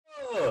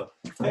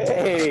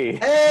Hey,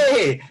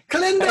 Hey,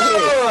 Kellindo,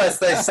 hey, as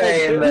they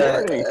say in good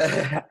morning.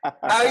 the.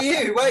 How are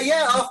you? Well,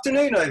 yeah,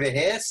 afternoon over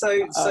here. So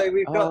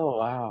we've got. Oh,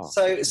 wow.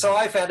 So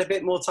I've had a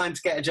bit more time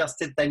to get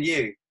adjusted than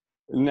you.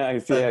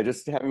 Nice. So Yeah,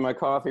 just having my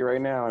coffee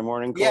right now, my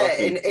morning yeah,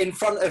 coffee. in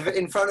front of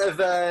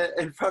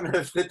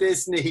the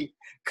Disney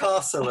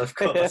castle, of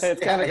course.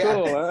 It's kind Yeah, of yeah.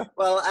 cool, huh?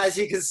 Well, as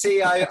you can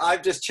see,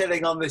 I'm just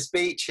chilling on this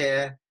beach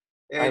here.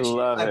 I Which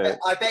love it.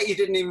 I bet you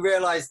didn't even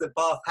realize that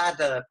Bath had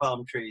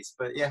palm trees,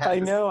 but yeah. I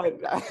know.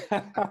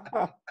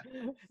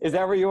 Is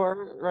that where you are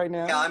right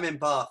Yeah, now? I'm in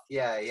Bath.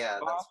 Yeah, yeah,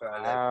 that's Oh, where I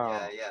live.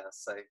 Yeah, wow. yeah.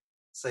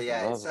 So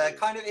yeah, it's Lovely.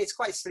 kind of it's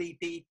quite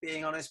sleepy,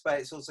 being honest, but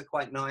it's also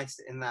quite nice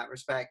in that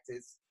respect.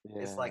 It's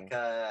like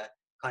Yeah,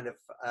 kind of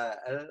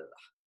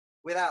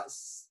without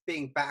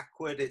being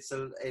backward, it's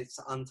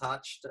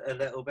untouched a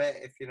little bit,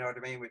 if you know what I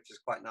mean, which is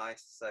quite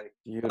nice. So, well,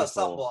 beautiful.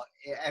 somewhat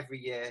every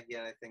year,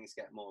 things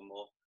get more and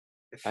more.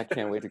 I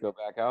can't wait to go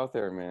back out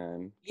there,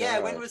 man. Yeah,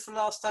 when Gosh. was the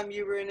last time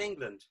you were in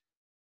England?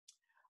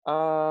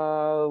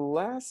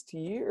 Last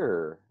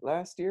year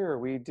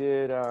we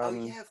did,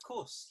 Oh yeah, of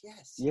course.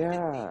 Yes, you did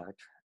yeah,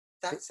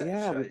 that set of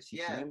yeah, we shows.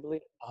 Yeah,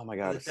 Wembley. Oh my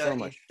for God, the it's so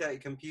much. dirty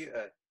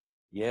computer.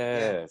 Yeah.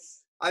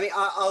 Yes. I mean,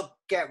 I'll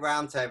get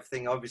round to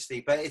everything,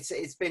 obviously, but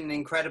it's been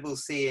incredible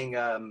seeing,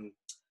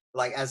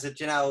 like as a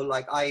Janelle,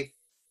 like I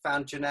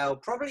found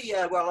Janelle probably,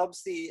 well,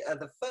 obviously,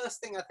 the first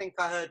thing I think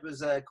I heard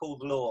was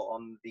called Law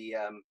on the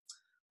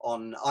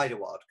on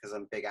Idlewild because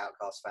I'm a big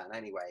Outcast fan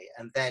anyway,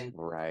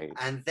 Right.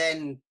 and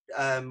then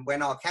when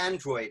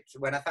Arcandroid,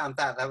 when I found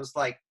that, that was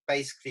like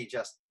basically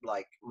just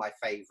like my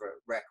favorite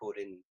record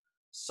in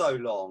so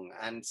long,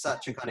 and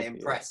such a kind of Yeah.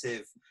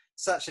 impressive,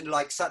 such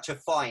a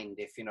find,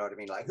 if you know what I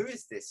mean. Like, who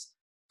is this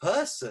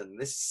person?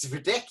 This is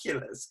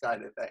ridiculous,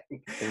 kind of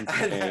thing.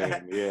 and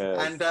Insane.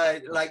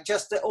 Yes. like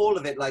just all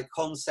of it, like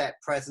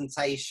concept,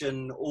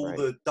 presentation, all Right.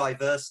 the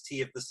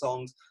diversity of the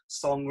songs,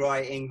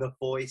 songwriting, the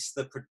voice,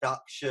 the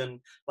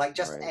production, like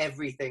just Right.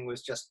 everything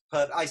was just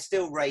perfect. I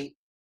still rate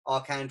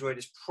Arcandroid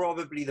is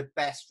probably the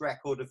best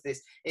record of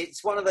this.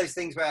 It's one of those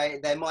things where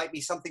there might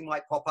be something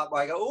might pop up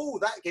where I go, oh,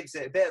 that gives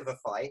it a bit of a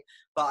fight.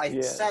 But I'd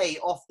Yes. say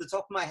off the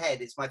top of my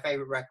head, it's my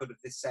favorite record of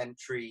this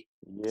century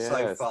so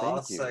Yes.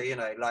 far. Thank So, you.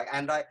 like,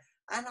 and I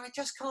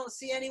just can't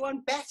see anyone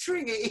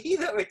bettering it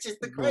either, which is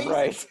the crazy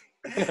Right.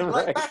 thing.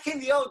 Like Right. back in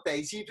the old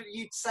days,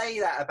 you'd say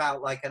that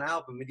about like an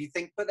album, and you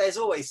think, but there's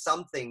always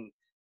something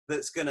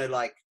that's gonna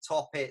like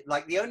top it.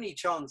 Like the only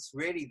chance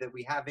really that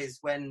we have is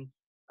when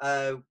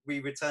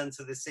we return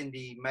to the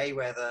Cindy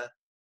Mayweather.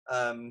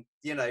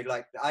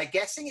 Like I'm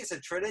guessing it's a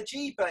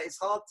trilogy, but it's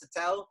hard to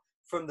tell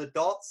from the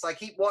dots. I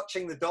keep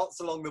watching the dots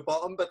along the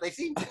bottom, but they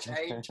seem to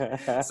change.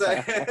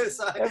 So,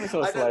 so Ever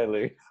so I don't.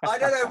 slightly. I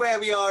don't know where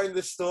we are in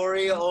the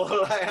story, or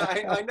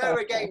like, I know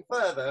we're getting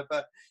further,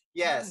 but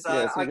yes,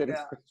 Yes, we're getting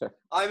closer.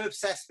 I'm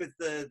obsessed with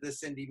the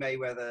Cindy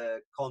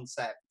Mayweather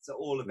concept,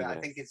 all of it. I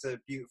think Yes. it's a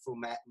beautiful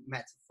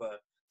metaphor,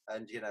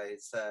 and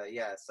it's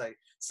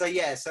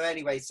yeah. So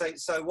anyway,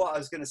 so what I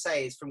was going to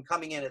say is from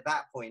coming in at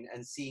that point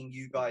and seeing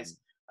you Mhm. guys.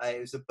 It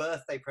was a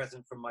birthday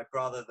present from my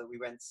brother that we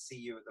went to see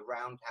you at the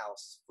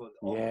Roundhouse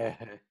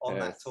on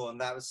that Yes. tour, and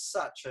that was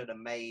such an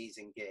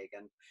amazing gig.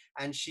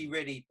 And she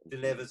really Thank you.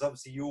 delivers.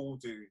 Obviously, you all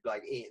do.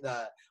 Like it,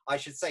 I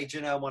should say,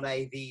 Janelle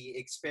Monae, the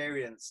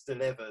experience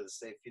delivers.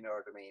 If you know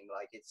what I mean.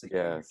 Like it's a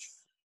Yes.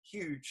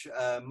 huge,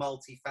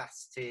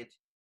 multifaceted,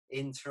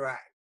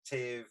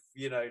 interactive.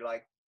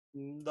 Like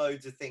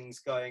loads of things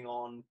going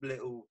on,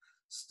 little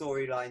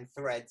storyline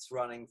threads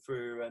running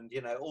through, and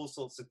all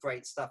sorts of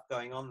great stuff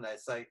going on there.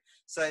 So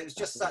it was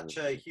just such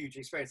a Absolutely. huge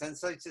experience, and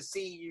so to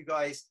see you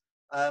guys.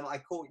 I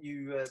caught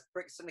you at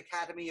Brixton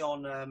Academy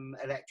on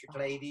Electric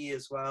Lady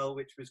as well,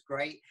 which was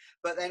great.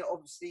 But then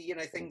obviously,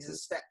 Thank things have you.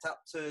 stepped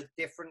up to a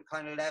different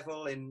kind of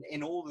level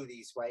in all of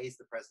these ways: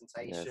 the Yes.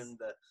 presentation,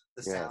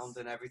 the sound, Yes.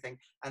 and everything.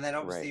 And then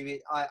Right.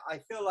 obviously, I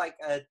feel like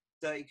a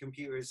Dirty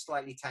Computer is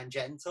slightly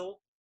tangential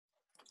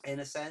in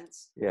a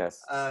sense. Yes.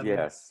 Um,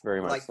 Yes.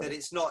 Very much like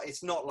that, so.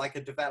 it's not like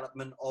a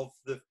development of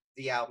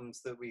the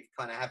albums that we've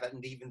kind of have,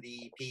 and even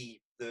the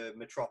EP, the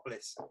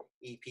Metropolis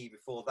EP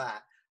before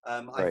that.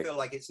 I Right. feel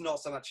like it's not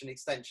so much an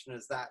extension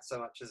as that, so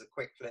much as a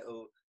quick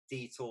little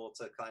detour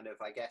to kind of,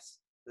 I guess,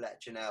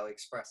 let Janelle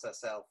express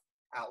herself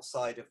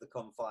outside of the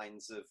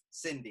confines of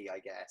Cindy, I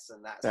guess,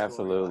 and that storyline and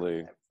Absolutely.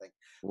 everything.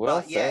 Well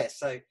But said.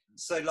 yeah,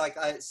 so like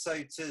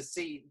so to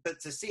see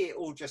it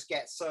all just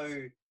get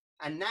so,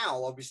 and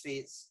now obviously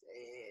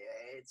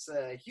it's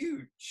a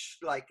huge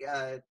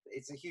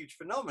it's a huge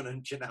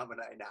phenomenon, Janelle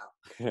Monae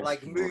now,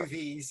 like Right.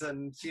 movies,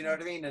 and you know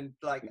what I mean, and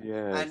like, and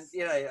Yes.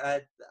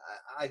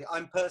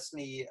 I'm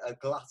personally a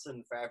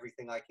glutton for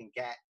everything I can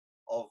get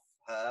of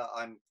her.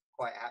 I'm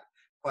quite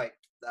quite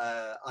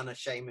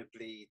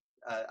unashamedly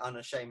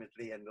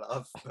in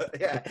love, but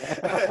yeah.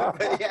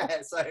 But yeah,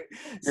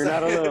 You're so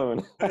not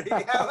alone.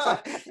 yeah,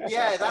 well,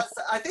 yeah,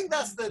 I think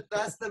that's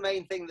the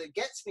main thing that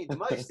gets me the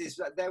most is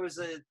that there was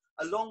a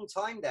long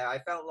time there I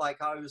felt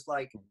like I was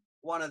like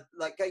one of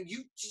like,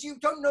 you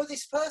don't know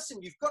this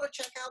person, you've got to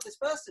check out this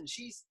person,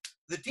 she's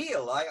the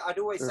deal. I'd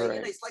always say,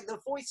 Right. it's like the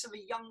voice of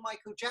a young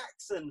Michael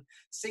Jackson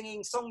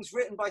singing songs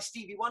written by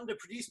Stevie Wonder,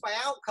 produced by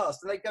Outkast,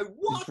 and they go,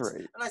 what? Right.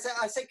 And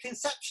I say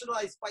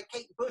conceptualized by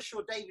Kate Bush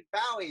or David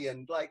Bowie,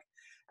 and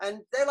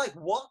they're like,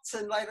 what?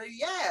 And like,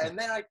 yeah, and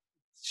then I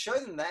show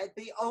them that, it'd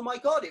be, oh my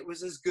god, it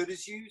was as good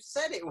as you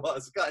said it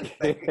was, kind of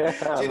thing.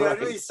 Yeah, Do you know right.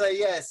 what I mean? So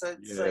yeah, Yes.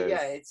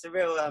 it's a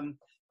real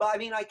but I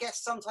mean, I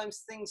guess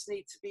sometimes things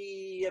need to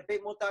be a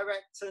bit more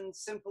direct and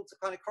simple to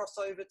kind of cross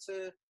over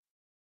to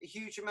a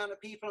huge amount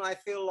of people. And I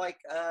feel like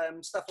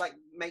stuff like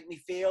Make Me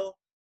Feel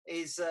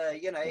is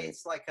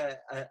it's like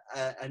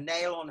a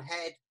nail on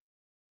head,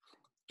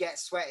 get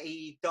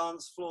sweaty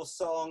dance floor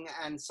song,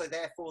 and so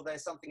therefore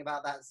there's something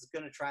about that that's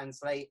going to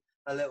translate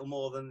a little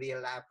more than the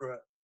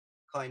elaborate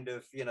kind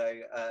of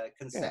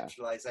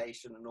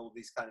conceptualization and all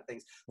these kind of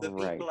things that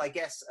people, I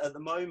guess, at the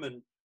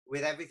moment,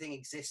 with everything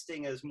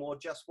existing as more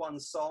just one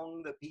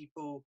song that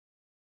people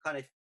kind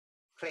of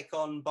click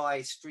on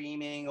by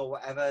streaming or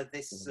whatever,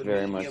 this is a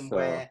medium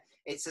where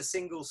it's a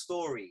single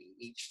story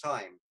each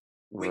time,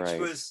 which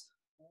was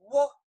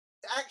what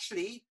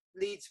actually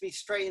leads me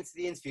straight into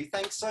the interview.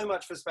 Thanks so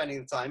much for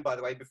spending the time, by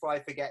the way, before I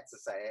forget to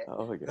say it,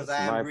 because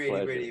I am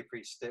really, really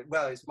appreciative.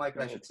 Well, it's my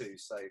pleasure too.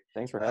 So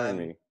thanks for having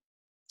me.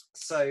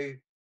 So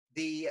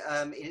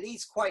it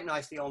leads quite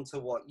nicely onto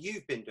what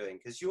you've been doing,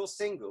 because your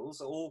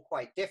singles are all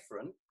quite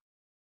different,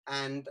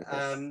 and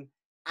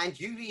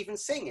you even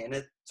sing in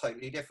a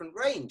totally different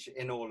range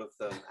in all of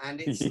them,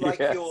 and it's like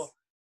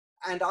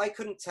and I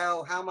couldn't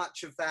tell how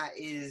much of that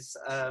is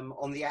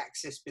on the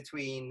axis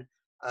between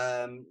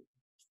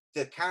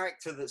the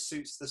character that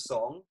suits the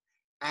song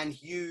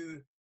and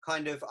you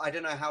kind of, I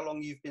don't know how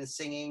long you've been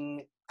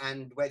singing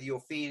and whether you're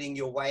feeling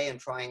your way and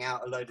trying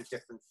out a load of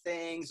different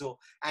things,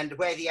 and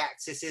where the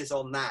axis is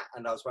on that.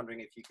 And I was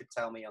wondering if you could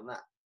tell me on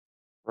that.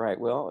 Right.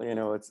 Well,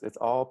 it's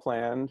all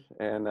planned,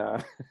 and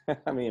I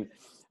mean,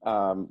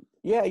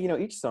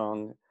 each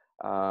song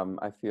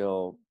I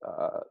feel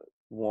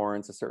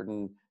warrants a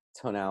certain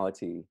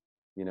tonality,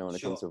 when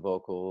it comes to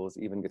vocals,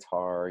 even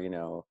guitar.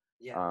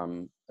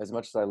 As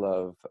much as I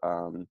love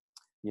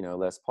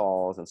Les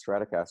Pauls and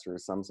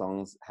Stratocasters, some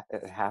songs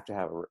have to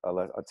have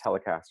a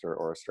Telecaster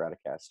or a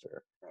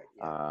Stratocaster.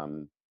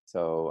 Right,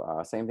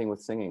 yeah. Same thing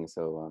with singing.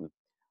 So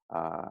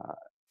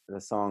the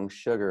song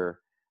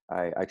Sugar,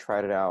 I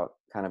tried it out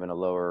kind of in a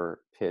lower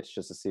pitch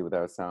just to see what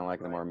that would sound like,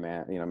 in a more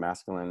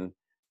masculine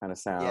kind of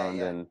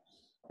sound, and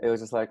it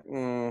was just like,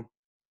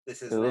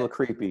 this is a little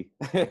creepy.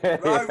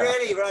 Right,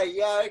 really, right,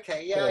 yeah,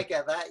 okay, yeah, I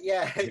get that,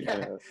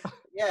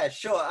 yeah,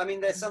 sure. I mean,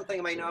 there's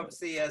something,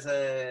 obviously, as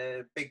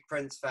a big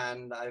Prince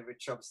fan,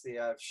 which obviously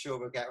I'm sure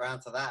we'll get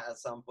around to that at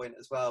some point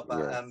as well,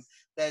 but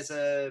there's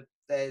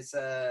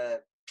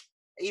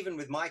even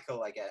with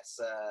Michael, I guess,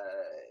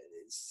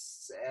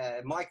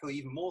 Michael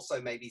even more so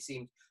maybe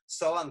seemed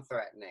so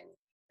unthreatening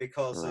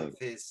because of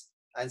his,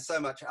 and so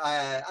much,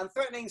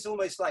 unthreatening is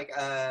almost like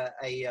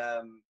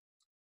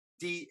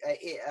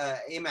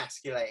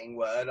emasculating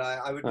word.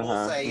 I would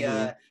more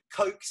say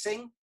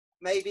coaxing,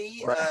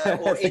 maybe,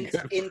 or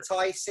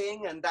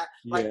enticing, and that,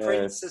 like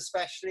Prince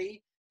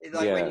especially,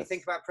 like when you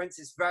think about Prince,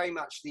 it's very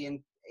much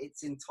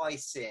it's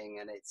enticing,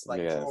 and it's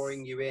like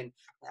drawing you in,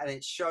 and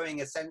it's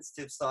showing a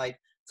sensitive side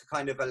to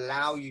kind of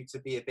allow you to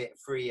be a bit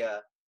freer,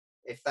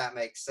 if that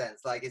makes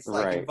sense. Like it's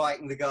like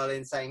inviting the girl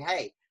in, saying,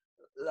 hey,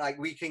 like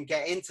we can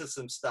get into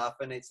some stuff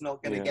and it's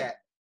not going to get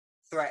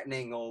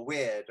threatening or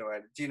weird, or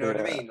do you know what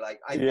I mean?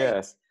 Like I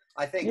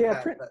think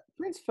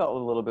Prince felt a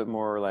little bit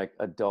more like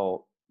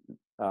adult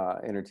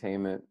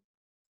entertainment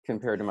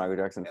compared to Michael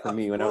Jackson for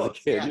me when I was a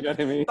kid. You know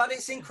what I mean? But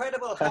it's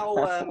incredible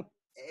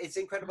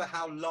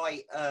how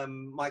light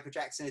Michael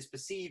Jackson is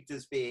perceived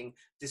as being,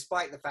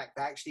 despite the fact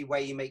that actually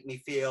Way You Make Me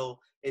Feel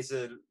is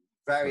a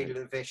very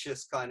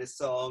vicious kind of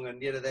song,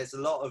 and there's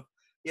a lot of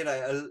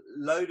a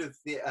load of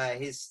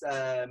his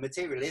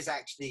material is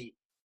actually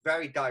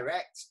very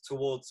direct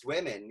towards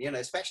women,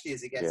 especially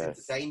as it gets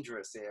into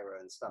Dangerous era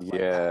and stuff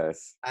like that.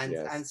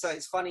 And so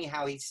it's funny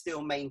how he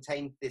still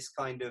maintained this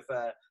kind of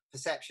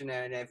perception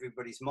there in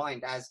everybody's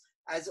mind, as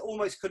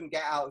almost couldn't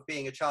get out of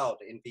being a child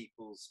in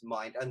people's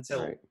mind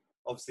until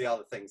obviously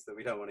other things that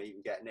we don't want to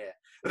even get near,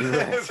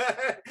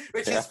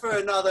 which is for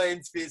another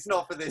interview. It's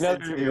not for this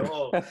interview at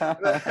all.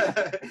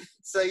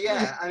 So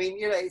I mean,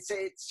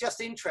 it's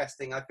just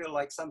interesting. I feel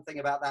like something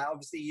about that.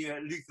 Obviously,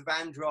 Luther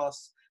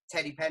Vandross,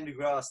 Teddy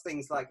Pendergrass,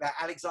 things like that.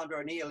 Alexander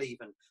O'Neill,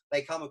 even,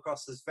 they come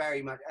across as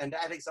very much, and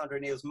Alexander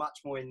O'Neill's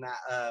much more in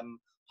that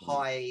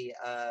high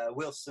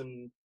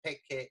Wilson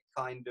Pickett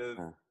kind of,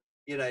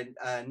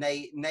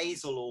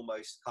 nasal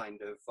almost kind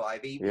of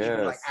vibe.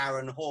 Even like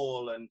Aaron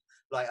Hall and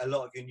like a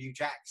lot of your New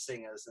Jack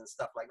singers and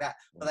stuff like that.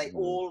 But they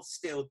all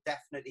still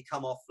definitely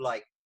come off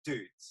like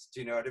dudes.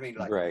 Do you know what I mean?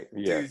 Like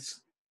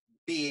dudes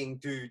being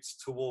dudes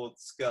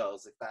towards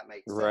girls, if that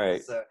makes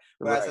sense. So,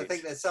 whereas I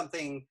think there's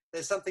something a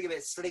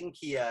bit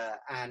slinkier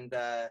and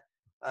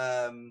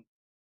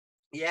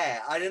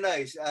Yeah, I don't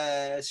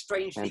know,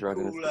 strangely cool.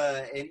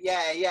 Androgynously.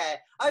 Yeah.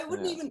 I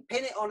wouldn't Yeah. even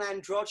pin it on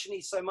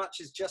androgyny so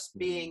much as just Mhm.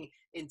 being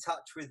in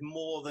touch with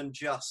more than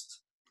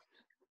just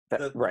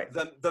That right.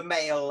 the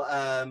male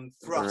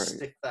thrust,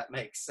 Right. if that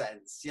makes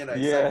sense. You know, so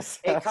Yes.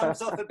 it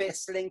comes off a bit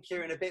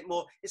slinkier and a bit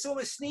more. It's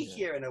almost Yeah.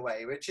 sneakier in a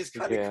way, which is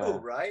kind of cool, Yeah.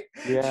 right?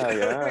 Do Yeah. you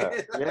know what I Yeah.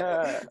 mean?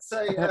 Yeah.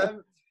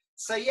 So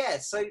so yeah,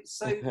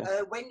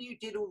 when you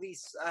did all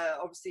these,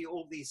 obviously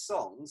all these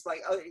songs,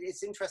 like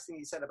it's interesting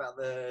you said about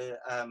the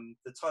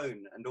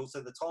tone and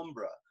also the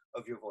timbre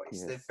of your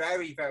voice. They're Yes.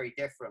 very very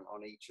different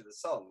on each of the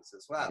songs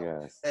as well.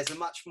 Yes. There's a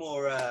much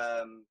more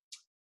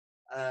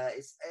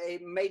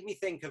it made me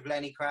think of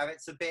Lenny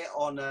Kravitz a bit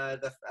on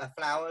the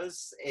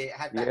Flowers. It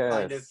had that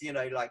kind of, Yes. you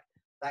know, like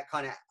that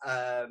kind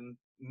of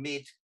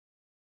mid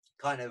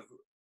kind of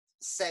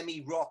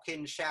semi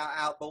rocking shout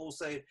out, but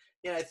also,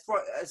 you know,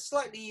 a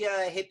slightly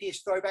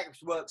hippie-ish throwback,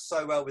 which works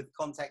so well with the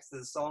context of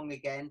the song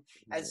again.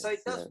 And so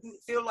it Yes. does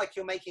Yes. feel like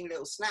you're making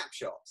little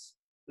snapshots,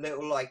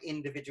 little like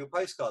individual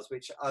postcards,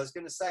 which I was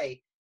going to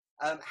say,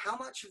 how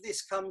much of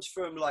this comes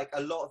from like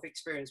a lot of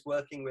experience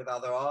working with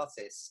other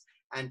artists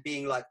and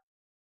being like,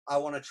 I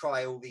want to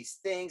try all these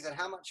things, and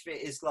how much of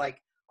it is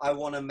like I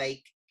want to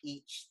make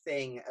each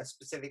thing a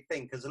specific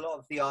thing? Because a lot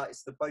of the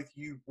artists that both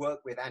you work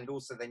with and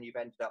also then you've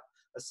ended up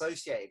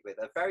associated with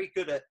are very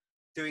good at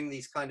doing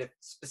these kind of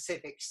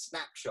specific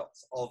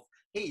snapshots of,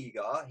 here you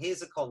go,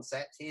 here's a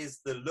concept, here's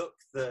the look,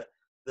 the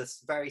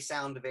very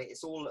sound of it.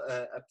 It's all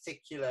a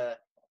particular,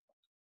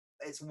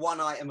 it's one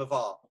item of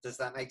art. Does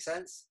that make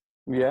sense?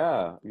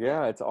 Yeah, Yeah.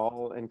 yeah, it's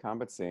all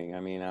encompassing. I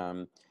mean,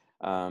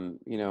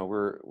 you know,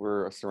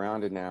 we're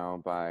surrounded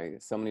now by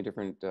so many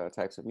different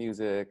types of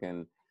music,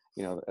 and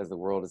you know, as the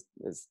world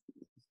is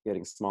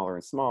getting smaller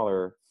and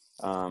smaller,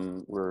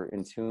 we're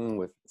in tune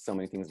with so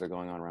many things that are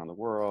going on around the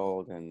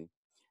world,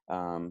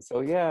 and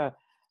so yeah,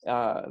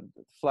 uh,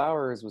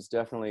 Flowers was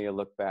definitely a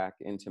look back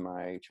into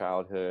my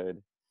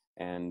childhood,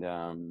 and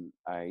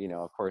I, you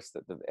know, of course,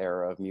 the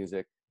era of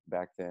music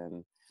back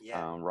then,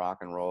 Yeah. rock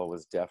and roll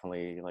was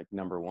definitely like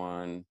number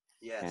one.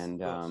 Yes, of And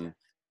course. Yeah.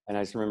 and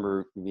I just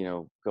remember, you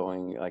know,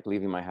 going, like,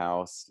 leaving my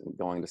house and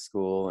going to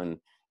school, and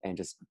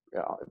just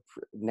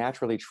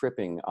naturally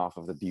tripping off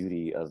of the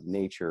beauty of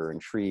nature and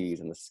trees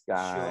and the Sure.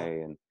 sky,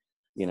 and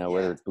you know,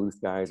 whether Yeah. it's blue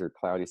skies or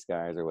cloudy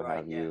skies or what Right.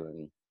 have Yeah.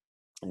 you.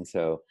 And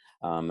so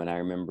and I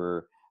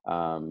remember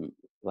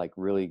like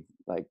really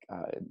like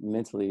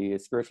mentally,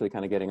 spiritually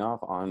kind of getting off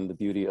on the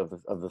beauty of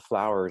the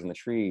flowers and the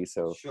trees.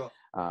 So Sure.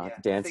 Yeah.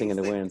 dancing in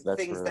the winds, that's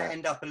Things where that that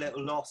end up a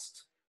little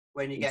lost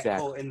when you get caught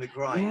exactly. in the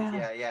grind. Yeah.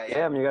 Yeah. Yeah. Yeah.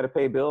 Yeah, I mean, you got to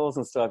pay bills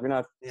and stuff. You're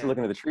not Yeah.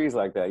 looking at the trees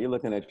like that. You're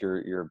looking at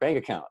your bank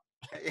account.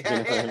 You Yeah. know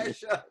what I Yeah. mean?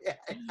 Sure. Yeah.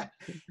 Yeah.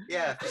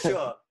 Yeah. For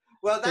sure.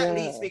 Well, that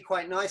leads Yeah. me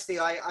quite nicely.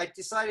 I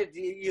decided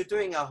you're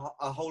doing a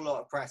whole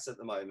lot of press at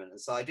the moment, and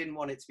so I didn't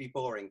want it to be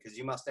boring because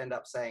you must end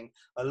up saying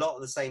a lot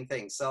of the same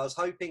things. So I was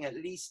hoping at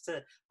least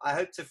I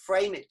hope to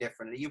frame it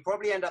differently. You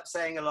probably end up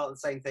saying a lot of the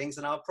same things,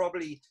 and I'll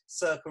probably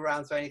circle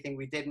around to anything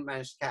we didn't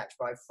manage to catch.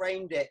 But I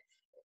framed it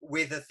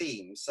with a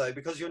theme. So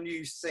because your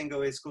new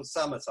single is called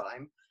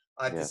Summertime,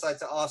 I've decided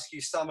Yes. to ask you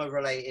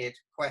summer-related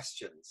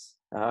questions.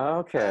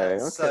 Okay.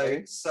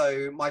 Okay.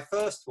 So my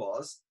first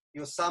was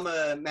your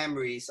summer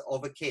memories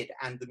of a kid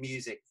and the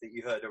music that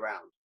you heard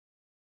around.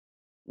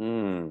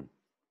 Mm,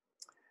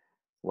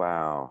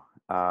 wow.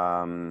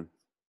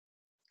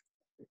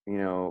 You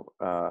know,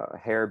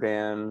 hair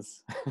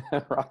bands,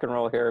 rock and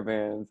roll hair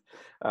bands.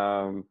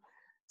 Um,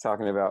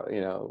 talking about,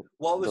 you know,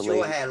 What the was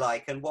your late. hair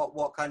like, and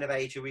what kind of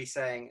age are we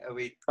saying? Are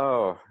we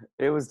Oh,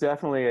 it was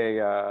definitely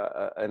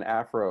an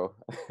afro.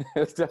 It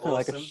was definitely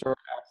like a awesome? short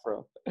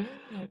afro,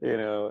 you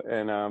know.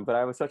 And but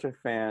I was such a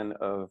fan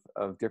of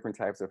different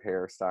types of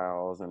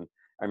hairstyles, and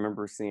I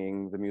remember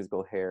seeing the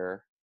musical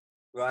Hair,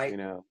 Right? you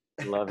know,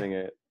 loving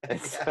it. And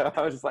Yeah, so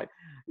I was just like,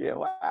 yeah,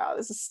 wow,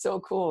 this is so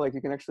cool. Like,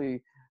 you can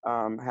actually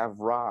have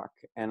rock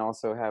and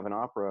also have an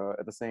opera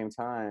at the same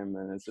time,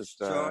 and sure.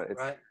 it's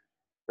Right.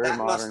 very That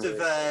must modern, have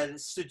very cool.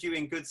 stood you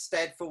in good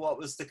stead for what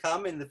was to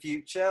come in the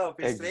future,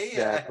 obviously.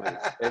 Exactly,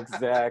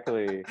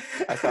 exactly.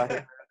 I saw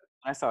him.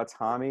 I saw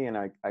Tommy, and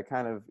I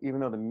kind of, even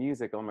though the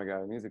music, oh my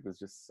God, the music was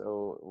just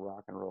so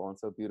rock and roll and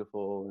so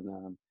beautiful.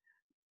 And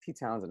Pete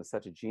Townsend is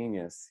such a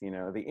genius. You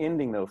know, the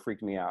ending though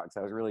freaked me out because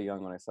I was really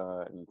young when I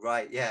saw it, and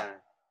Right. Yeah.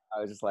 I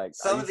was just like, "Are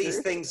Some you of these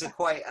serious?" things are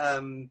quite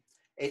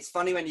it's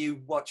funny when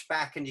you watch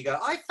back and you go,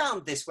 I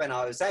found this when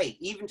I was 8,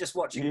 even just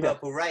watching Yeah.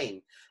 Purple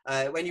Rain.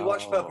 When you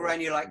watch Purple Oh,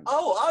 Rain, you're like,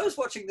 oh, I was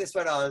watching this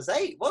when I was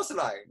 8, wasn't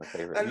I? my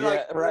favorite. And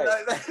Yeah,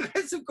 right.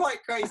 there's some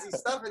quite crazy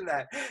stuff in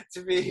there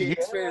to be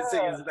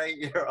experiencing Yeah, as an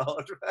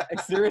 8-year-old. like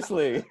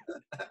seriously.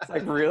 It's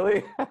like,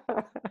 really?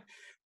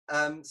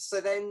 So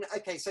then,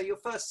 okay, so your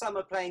first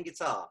summer playing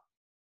guitar,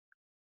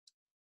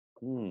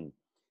 Hmm.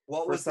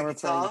 what First was the summer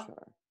playing guitar?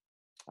 guitar.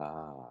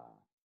 Ah.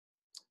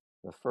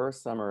 The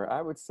first summer, I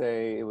would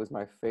say it was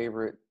my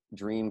favorite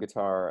dream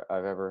guitar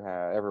I've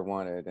ever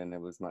wanted, and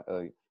it was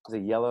a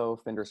yellow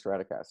Fender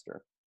Stratocaster.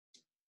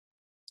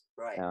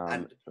 Right.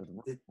 It was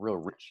The, real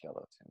rich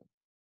yellow too.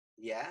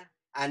 yeah.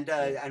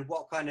 Yeah. And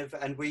what kind of,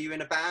 and were you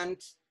in a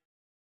band?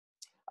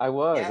 I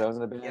was. Yeah, I was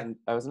in a yeah, band.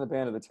 I was in a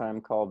band at the time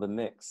called The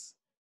Mix,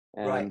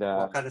 right. and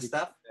What kind of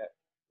stuff?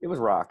 it was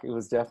rock. It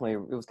was definitely.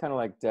 It was kind of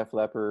like Def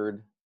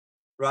Leppard,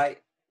 Right.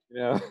 you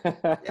know.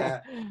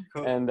 Yeah,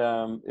 cool.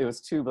 And it was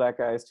two black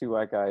guys, two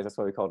white guys. That's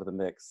why we called it The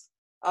Mix.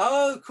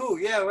 Oh, cool.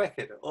 Yeah,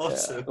 wicked. Yeah,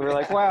 Awesome. we were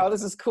like, wow,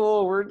 this is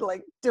cool. We're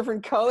like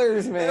different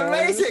colors, man.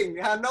 Amazing.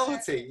 How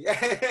novelty. Yeah,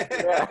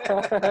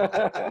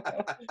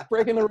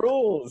 breaking the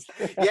rules.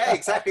 Yeah,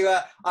 exactly.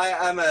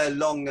 I'm a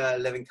long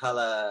Living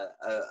Color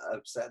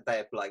obsessed.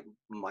 They're like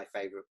my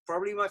favorite,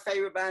 probably my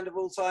favorite band of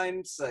all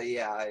time. So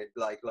yeah, I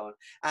like long.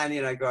 And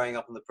you know, growing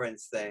up on the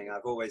Prince thing,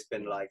 I've always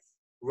been like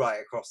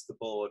right across the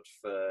board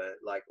for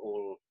like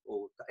all.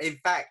 In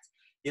fact,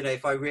 you know,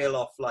 if I reel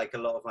off like a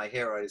lot of my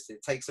heroes,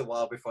 it takes a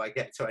while before I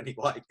get to any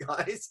white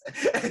guys.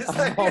 So,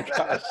 Oh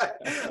gosh.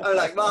 I'm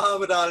like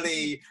Muhammad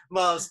Ali,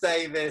 Miles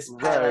Davis,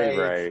 Right, Pele,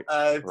 right,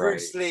 right,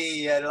 Bruce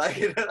Lee, and like,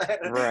 you know,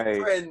 like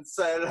right, Prince.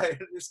 So like,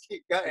 just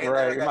keep going. And then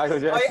I right. go, Michael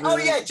oh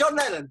Jackson. yeah, John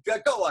Lennon.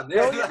 Got one.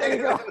 Yeah, Oh yeah, there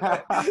you go. do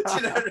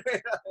you know what I mean?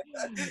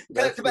 Kurt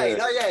That's Cobain. good.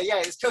 Oh yeah, yeah,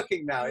 it's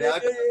cooking now. Yeah,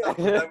 Yeah, I got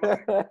yeah, another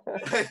one.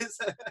 Don't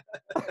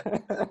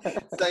yeah. worry.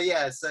 So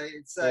yeah, so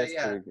it's That's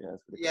yeah, pretty good.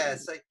 That's pretty yeah.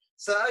 crazy.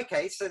 So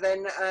okay, so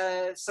then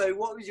so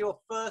what was your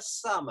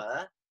first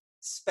summer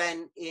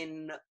spent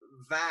in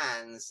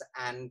vans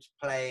and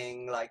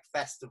playing like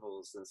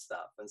festivals and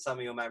stuff, and some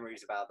of your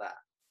memories about that?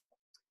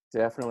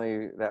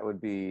 Definitely, that would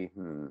be.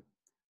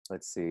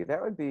 Let's see.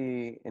 That would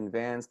be in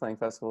vans playing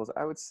festivals.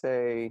 I'd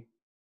say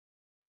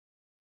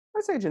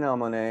Janelle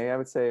Monae. I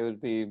would say it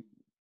would be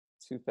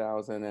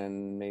 2000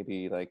 and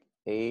maybe like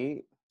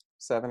 8,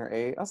 7 or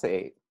 8. I'll say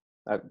 8.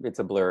 It's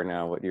a blur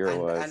now what year it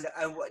was.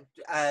 And what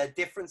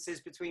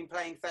differences between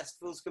playing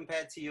festivals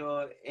compared to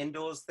your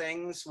indoors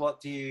things?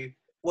 What do you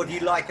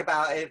like Yeah.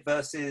 about it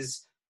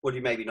versus what do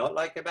you maybe not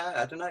like about it?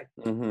 I don't know.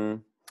 Hmm.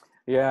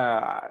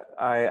 Yeah,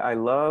 I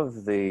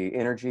love the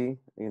energy,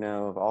 you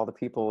know, of all the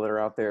people that are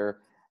out there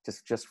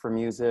just for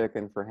music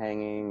and for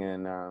hanging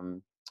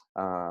and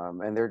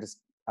they're just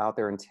out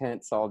there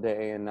intense all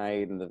day and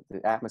night and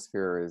the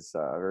atmosphere is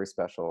very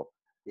special.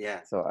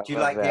 Yeah. So I Do you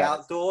love like the that.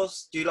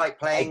 outdoors? Do you like I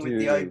playing with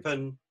the do.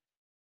 open?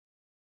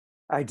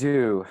 I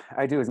do.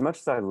 I do. As much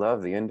as I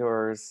love the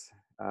indoors,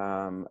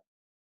 um,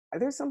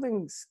 there's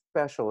something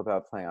special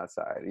about playing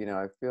outside. You know,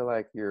 I feel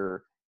like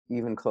you're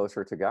even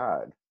closer to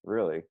God,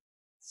 really.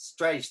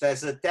 Strange.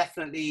 There's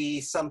definitely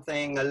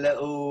something a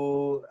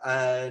little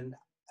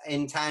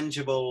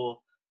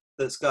intangible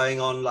that's going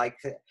on. Like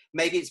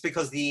maybe it's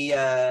because the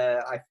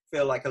I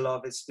feel like a lot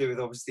of it's to do with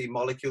obviously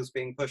molecules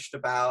being pushed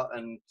about,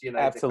 and you know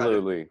the kind of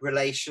Absolutely.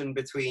 relation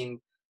between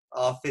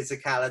our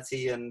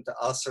physicality and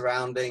our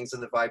surroundings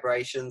and the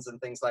vibrations and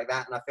things like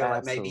that. And I feel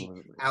like maybe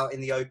Absolutely. out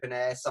in the open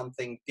air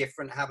something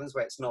different happens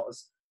where it's not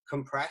as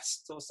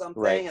compressed or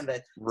something, Right. and so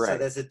Right.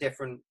 there's a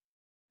different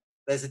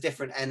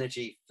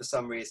energy for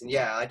some reason.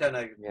 Yeah, I don't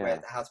know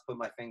Yeah. how to put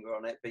my finger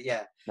on it, but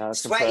yeah, Not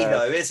as sweaty though,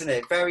 compressed. isn't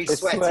it? Very It's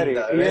sweaty sweaty.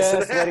 though, Yeah,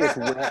 isn't it's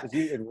sweaty.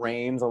 it? It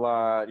rains a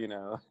lot, you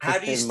know. How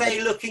do you And my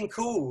stay looking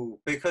cool?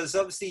 Because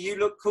obviously you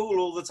look cool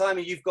all the time,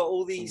 and you've got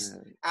all these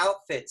yeah.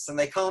 outfits, and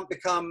they can't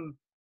become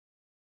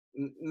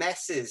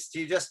messes.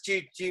 Do you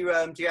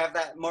have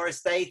that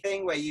Morris Day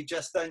thing where you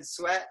just don't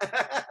sweat?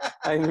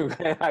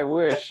 I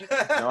wish.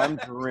 No, I'm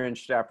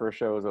drenched after a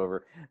show is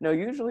over. No,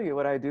 usually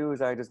what I do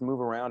is I just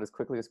move around as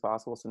quickly as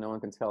possible so no one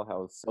can tell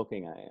how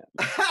soaking I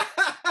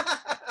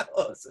am.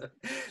 Awesome.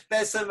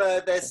 There's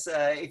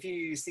if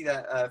you see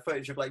that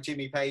footage of like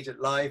Jimmy Page at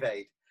Live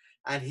Aid,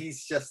 and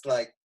he's just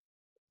like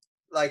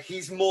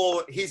he's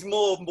more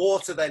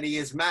water than he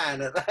is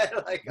man at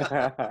that.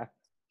 Like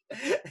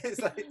it's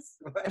like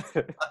sweat.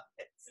 My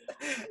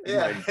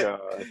Yeah.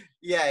 God.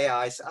 Yeah.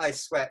 I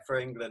sweat for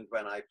England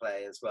when I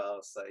play as well.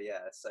 So yeah.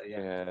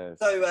 Yes.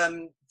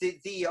 So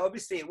the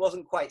obviously it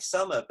wasn't quite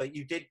summer, but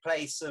you did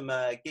play some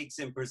gigs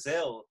in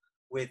Brazil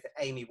with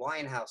Amy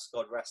Winehouse,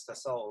 God rest her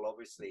soul,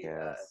 obviously.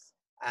 Yes.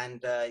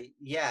 And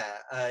yeah,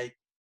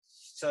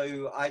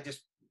 so I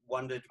just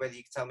wondered whether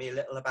you could tell me a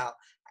little about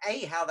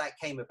A, how that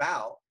came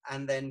about,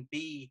 and then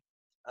B,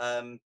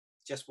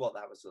 just what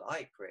that was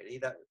like, really.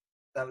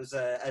 That was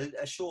a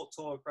short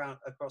tour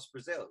across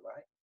Brazil,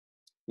 right?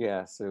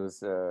 Yes, it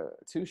was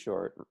too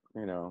short,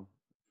 you know,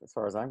 as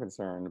far as I'm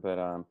concerned.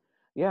 But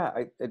yeah,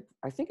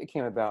 I think it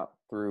came about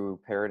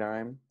through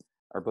Paradigm,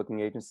 our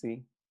booking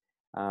agency.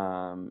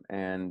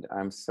 And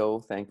I'm so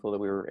thankful that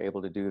we were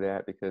able to do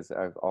that because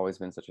I've always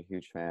been such a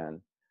huge fan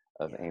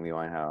of Yeah. Amy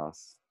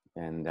Winehouse.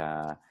 And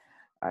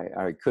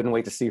I couldn't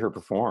wait to see her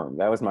perform.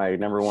 That was my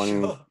number one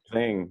Sure.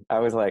 thing.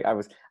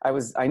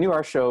 I knew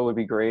our show would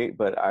be great,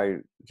 but I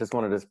just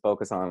wanted to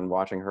focus on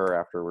watching her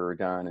after we were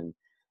done.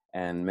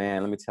 And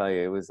man, let me tell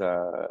you, it was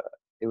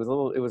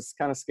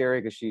kind of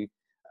scary because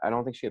I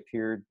don't think she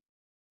appeared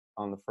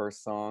on the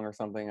first song or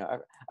something. I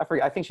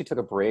forget. I think she took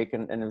a break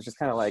and it was just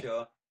kind of like,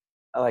 Sure.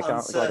 like a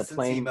uncertainty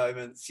plane,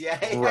 moments. Yeah,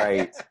 yeah,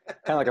 right? Kind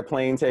of like a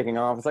plane taking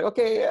off. It's like,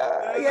 okay,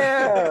 yeah,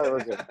 yeah. we're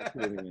good. That's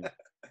what we mean.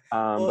 But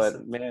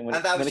Awesome. man, And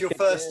that when was it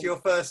kicked in, your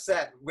first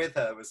set with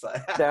her was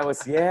like that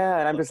was, yeah.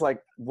 And I'm just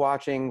like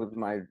watching with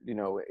my,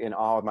 in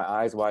awe, with my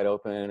eyes wide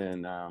open,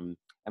 and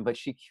but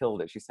she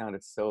killed it. She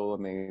sounded so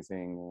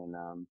amazing,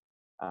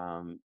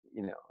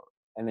 you know,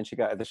 and then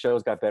the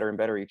shows got better and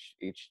better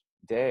each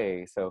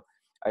day. So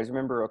I just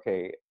remember,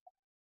 okay,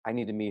 I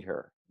need to meet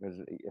her. There's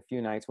a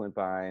few nights went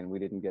by and we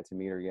didn't get to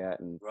meet her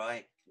yet, and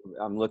right.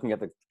 I'm looking at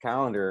the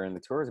calendar and the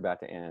tour is about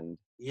to end.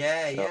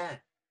 Yeah,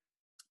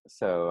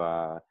 So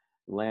yeah.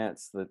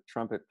 Lance, the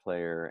trumpet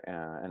player,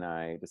 and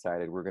I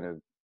decided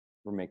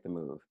we'll make the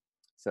move.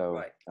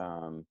 So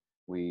Right.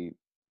 we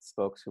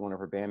spoke to one of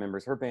her band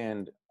members. Her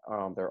band,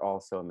 they're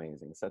all so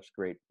amazing, such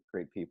great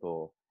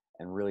people,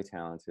 and really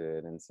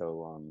talented. And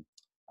so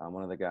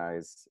one of the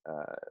guys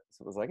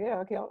was like, yeah,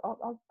 okay,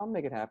 I'll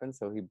make it happen.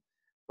 So he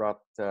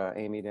brought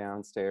Amy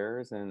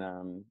downstairs,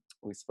 and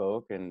we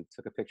spoke and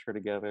took a picture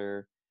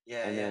together.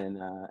 Yeah, And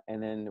yeah.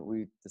 then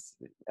we just,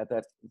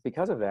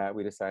 because of that,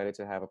 we decided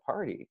to have a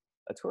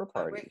tour Oh,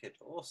 party. wicked.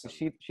 Awesome.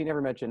 She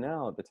never met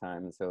Janelle at the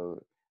time,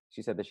 so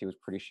she said that she was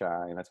pretty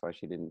shy, and that's why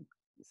she didn't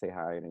say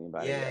hi to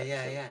anybody Yeah, yet.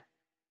 yeah, So yeah.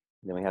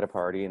 then we had a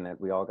party, and that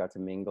we all got to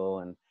mingle,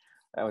 and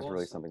that was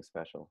really Awesome. something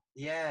special.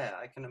 Yeah,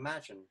 I can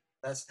imagine.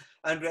 That's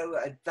and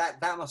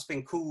that must have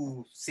been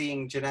cool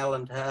seeing Janelle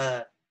and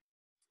her.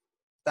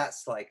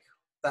 That's like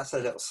that's a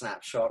little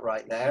snapshot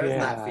right there, isn't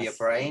that for your Yes,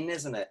 brain,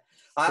 isn't it?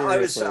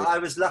 seriously. I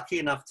was lucky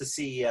enough to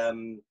see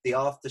the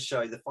after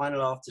show, the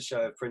final after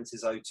show of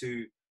Prince's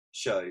O2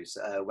 shows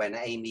when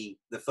Amy.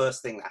 The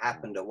first thing that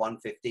happened at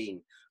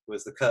 1:15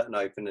 was the curtain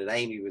opened and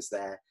Amy was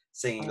there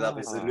singing "Love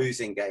Is the Ah,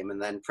 Losing Game,"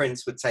 and then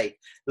Prince would take,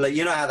 like,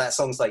 you know how that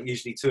song's like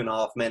usually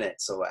 2.5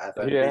 minutes or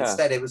whatever, and yeah,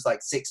 instead it was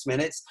like 6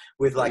 minutes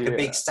with like a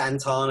big yeah,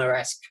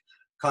 Santana-esque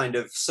kind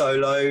of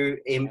solo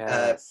in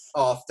yes.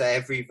 after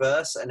every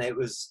verse, and it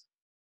was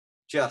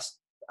just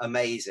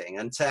amazing.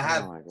 And to Oh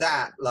have my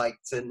that, God. like,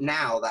 to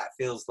now that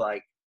feels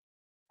like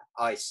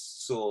I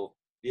saw,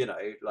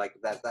 like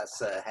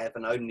that's a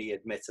heaven only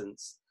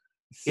admittance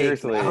gig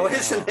now, Seriously.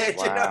 isn't Oh, it?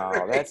 You know what wow, I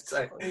mean? that's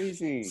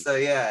crazy. So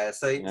yeah,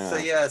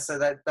 Yeah, so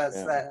that's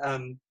yeah,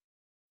 that.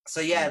 So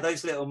yeah, yeah.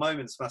 those little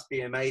moments must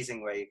be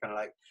amazing where you kind of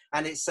like,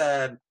 and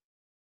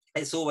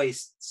it's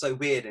always so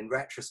weird in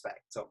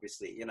retrospect,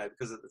 obviously,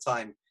 because at the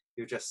time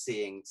you're just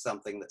seeing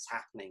something that's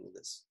happening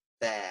that's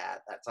there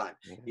at that time.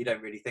 Yeah. You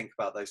don't really think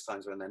about those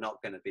times when they're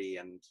not going to be,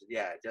 and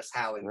yeah, just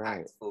how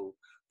Right. impactful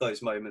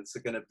those moments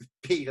are going to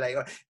be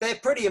later. They're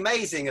pretty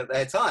amazing at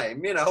their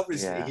time, Yeah.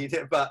 obviously,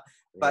 but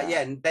Yeah.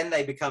 yeah, and then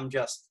they become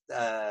just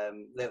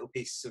little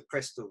pieces of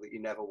crystal that you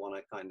never want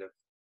to kind of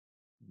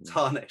Mhm.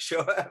 tarnish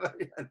or whatever.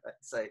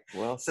 So,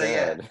 Well so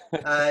yeah,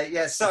 said.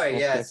 yeah. Sorry,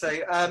 yeah. So,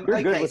 You're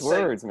good okay. with So,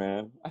 words,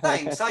 man.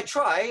 thanks. I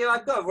try.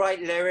 I've got to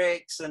write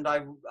lyrics, and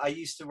I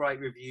used to write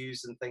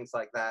reviews and things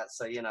like that.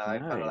 So I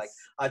kind of like Nice.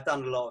 I've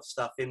done a lot of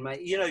stuff in my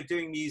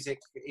doing music.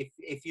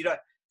 If you don't,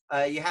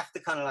 you have to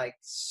kind of like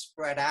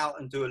spread out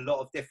and do a lot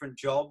of different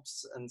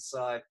jobs. And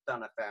so I've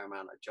done a fair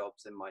amount of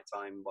jobs in my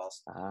time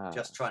whilst Ah,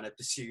 just trying to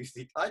pursue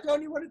the. I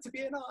only wanted to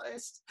be an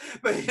artist,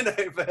 but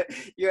but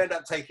you end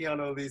up taking on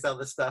all these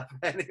other stuff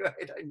anyway,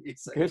 don't you?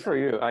 So good for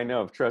you. I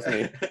know. Trust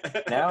me.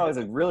 Now is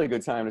a really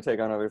good time to take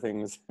on other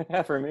things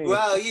for me.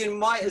 Well, you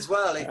might as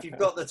well if you've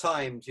got the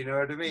time. Do you know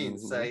what I mean?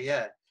 So Hmm.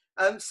 yeah.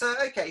 So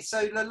okay.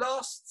 So the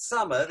last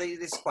summer, this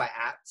is quite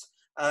apt.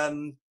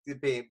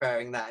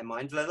 Bearing that in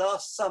mind, the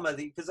last summer,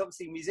 because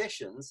obviously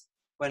musicians,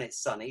 when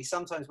it's sunny,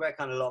 sometimes we're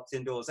kind of locked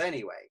indoors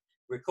anyway,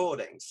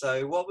 recording.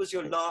 So, what was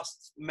your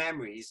last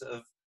memories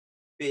of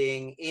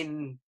being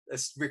in a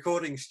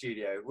recording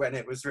studio when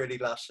it was really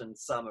lush and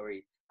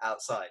summery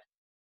outside?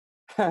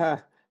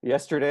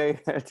 Yesterday,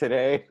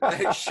 today.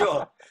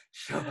 Sure,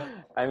 sure.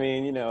 I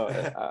mean,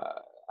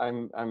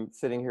 I'm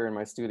sitting here in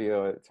my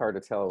studio. It's hard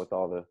to tell with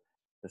all the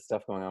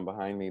stuff going on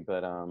behind me,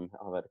 but all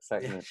that Yeah,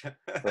 excitement. sure.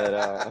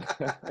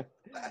 But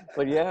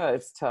but yeah,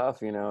 it's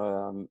tough.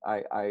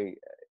 I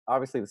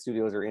obviously the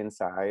studios are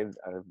inside.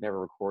 I've never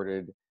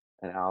recorded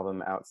an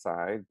album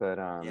outside, but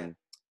Yeah.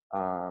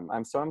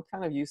 I'm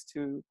kind of used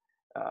to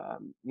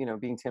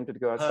being tempted to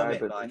go outside, Hermit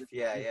but in life.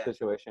 Yeah, this yeah.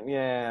 situation,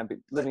 yeah, but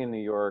Uh, living in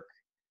New York,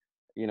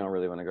 you don't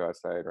really want to go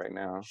outside right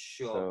now.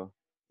 Sure. So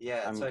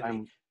Yeah, totally.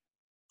 I'm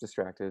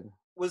distracted.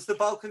 Was the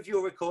bulk of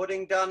your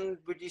recording done,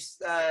 would you,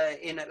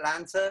 in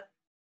Atlanta,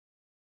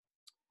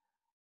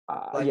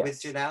 like with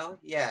Yes, Janelle?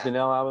 Yeah.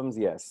 Janelle albums,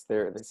 yes.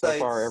 They're so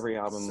far every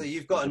So album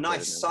you've was got a recorded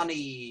nice in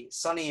Atlanta.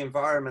 sunny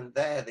environment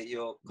there that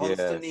you're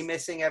constantly Yes.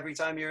 missing every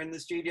time you're in the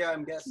studio,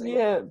 I'm guessing.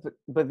 Yeah,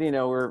 but we're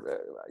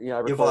I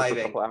You're record for a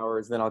vibing. couple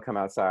hours, then I'll come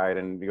outside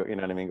and go, you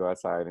know what I mean, go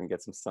outside and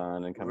get some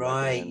sun and come back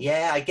Right. in.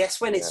 Yeah. I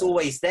guess when it's Yeah.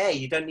 always there,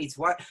 you don't need to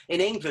worry.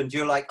 In England,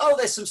 you're like, oh,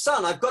 there's some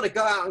sun. I've got to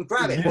go out and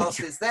grab it whilst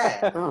it's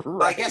there.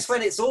 But I guess Right.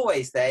 when it's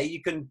always there,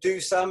 you can do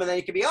some, and then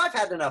you can be, I've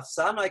had enough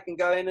sun. I can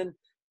go in and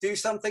do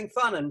something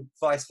fun, and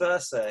vice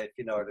versa, if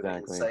you know what I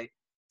mean. Exactly.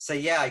 So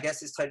yeah, I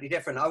guess it's totally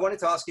different. I wanted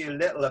to ask you a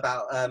little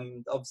about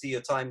obviously your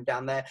time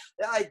down there.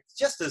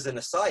 Just as an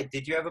aside,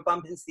 did you ever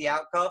bump into the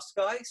Outcast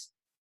guys?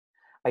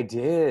 I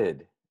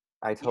did.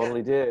 I Yeah.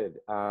 totally did.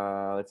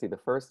 Let's see, the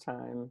first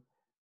time,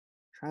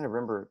 trying to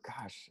remember,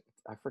 gosh,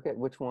 I forget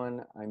which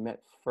one I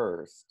met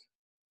first,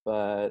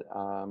 but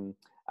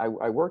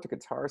I worked at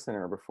Guitar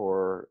Center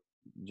before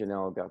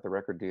Janelle got the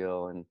record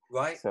deal, and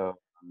Right. so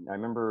I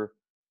remember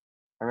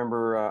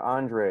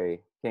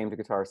Andre came to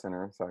Guitar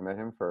Center, so I met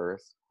him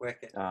first.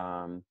 Wicked.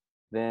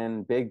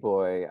 Then Big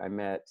Boy I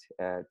met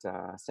at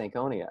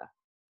Stankonia,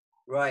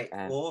 Right.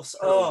 and Awesome.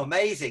 so, Oh,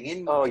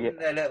 amazing. oh yeah, In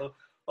their little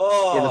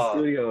in the oh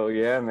studio,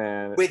 yeah,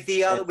 man. with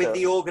the And with so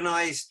the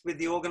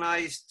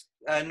organized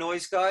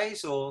noise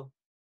guys or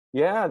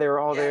yeah, they were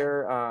all yeah.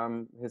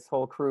 there. His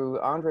whole crew.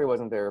 Andre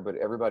wasn't there, but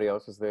everybody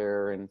else was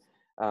there, and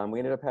we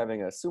ended up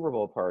having a Super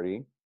Bowl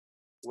party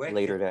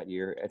later Wicked. that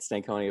year at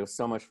Stankonia. It was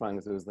so much fun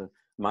because it was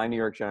my New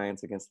York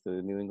Giants against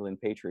the New England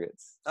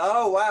Patriots.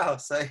 Oh wow.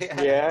 So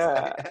yeah.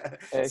 Yeah,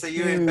 a So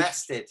you huge.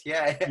 invested.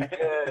 Yeah.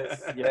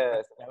 Yes,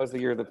 yes. That was the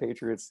year the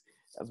Patriots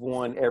have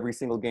won every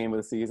single game of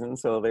the season,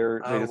 so they Oh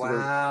just were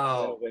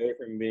wow. away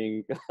from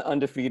being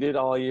undefeated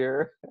all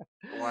year.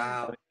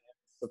 Wow.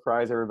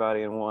 Surprise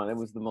everybody and won. It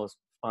was the most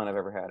fun I've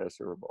ever had at a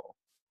Super Bowl.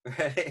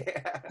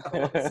 Yeah,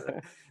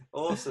 awesome,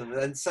 awesome.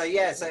 And so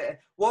yeah, so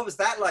what was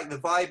that like? The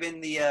vibe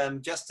in the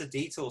just to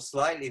detour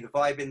slightly, the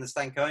vibe in the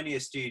Stankonia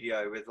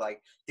studio with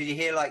like, did you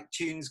hear like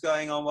tunes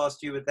going on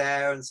whilst you were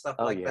there and stuff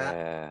Oh like that?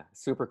 yeah,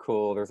 super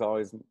cool. There's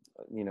always,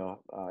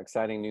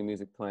 exciting new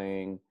music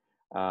playing.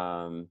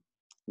 Um,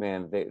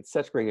 Man, it's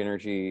such great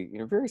energy.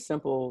 Very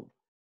simple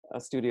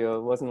studio.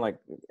 It wasn't like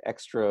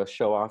extra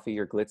show offy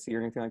or glitzy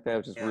or anything like that. It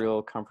was just Yeah,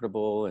 real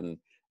comfortable and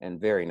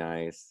very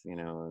nice.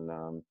 And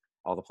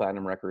all the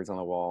platinum records on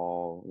the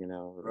wall.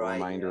 A right.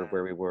 reminder of Yeah,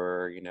 where we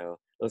were.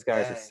 Those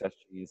guys are yeah, such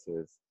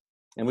geniuses,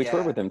 and we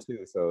toured yeah. with them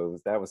too. So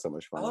that was so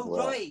much fun as Oh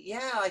well. right,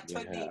 yeah. I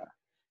Yeah.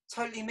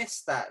 totally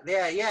missed that.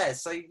 Yeah, yeah.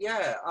 So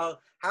yeah,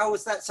 how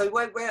was that? So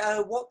what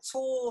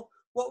tour?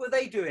 What were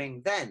they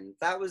doing then?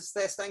 That was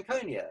their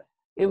Stankonia.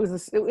 It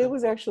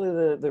was actually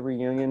the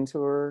reunion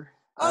tour.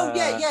 Oh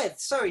yeah, Uh, yeah.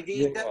 Sorry,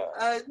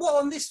 yeah,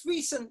 what on this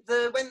recent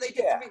the when they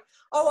did yeah,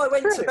 oh, I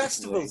went to fairly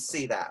Festival to recently.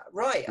 see that.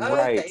 Right. Oh,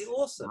 Right, okay.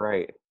 Awesome.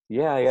 right.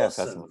 Yeah, yeah.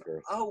 Festival Awesome.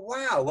 tours. Oh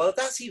wow. Well,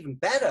 that's even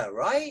better,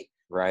 right?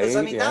 Because I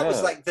Right. mean, that was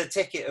Yeah. like the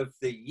ticket of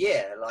the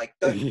year. Like,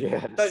 don't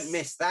Yes.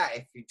 miss that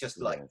if you just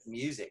like Yes.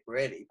 music,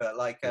 really. But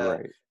like,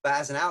 Right. but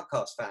as an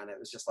Outcast fan, it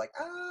was just like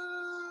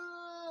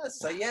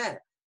So yeah.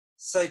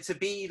 So to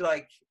be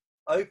like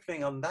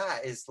opening on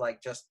that is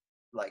like just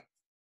like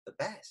the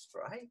best,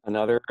 right?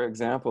 Another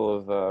example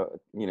of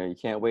you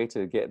can't wait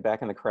to get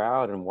back in the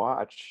crowd and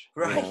watch.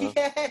 Right.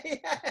 Yeah.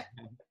 Yeah.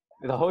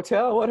 The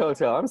hotel. What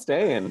hotel? I'm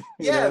staying. You know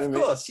Yeah, what I of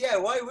mean? course. Yeah,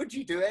 why would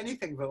you do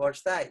anything but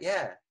watch that?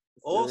 Yeah.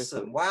 Awesome.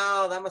 Seriously.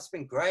 Wow, that must have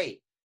been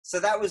great. So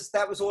that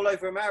was all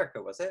over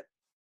America, was it?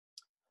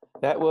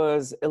 That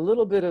was a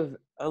little bit of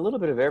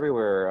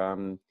everywhere.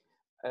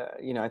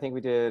 I think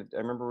we did. I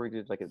remember we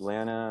did like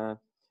Atlanta,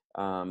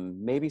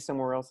 maybe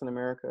somewhere else in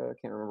America. I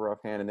can't remember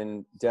offhand. And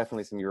then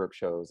definitely some Europe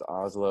shows,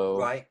 Oslo,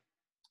 Right.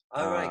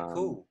 All right, um,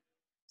 cool.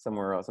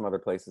 somewhere else, some other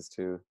places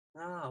too.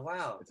 Oh,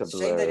 wow. It's a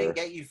Shame they didn't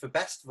blur. get you for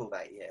festival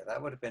that year.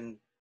 That would have I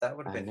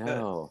been good.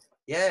 know.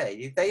 Yeah,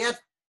 they had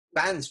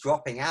bands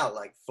dropping out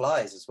like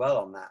flies as well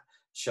on that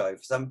show.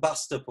 Some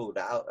Buster pulled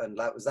out, and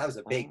that was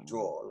a big Oh,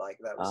 draw. Like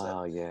that was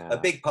oh a yeah.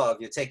 big part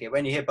of your ticket.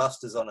 When you hear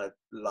Buster's on a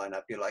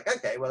lineup, you're like,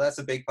 okay, well that's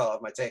a big part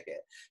of my ticket.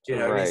 Do you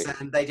know what I mean? Right.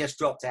 So, and they just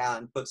dropped out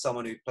and put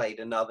someone who played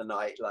another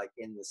night like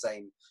in the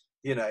same.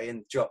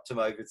 And dropped them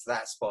over to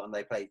that spot, and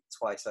they played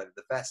twice over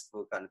the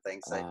festival, kind of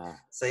thing. So, Uh,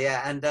 so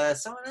yeah, and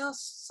someone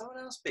else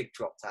big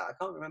dropped out. I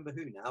can't remember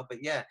who now,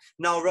 but yeah,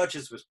 Nile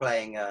Rodgers was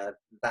playing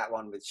that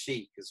one with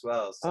Chic as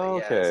well. So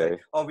yeah, so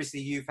okay.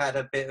 obviously you've had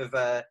a bit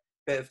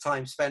of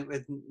time spent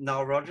with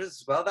Nile Rodgers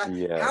as well. That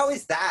how Yes.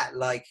 is that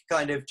like?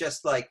 Kind of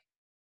just like,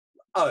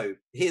 oh,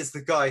 here's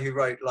the guy who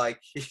wrote like,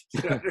 you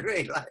know what I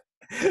mean, like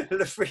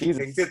the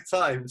freaking He's good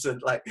times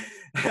and like,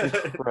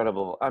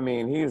 incredible. I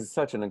mean, he's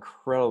such an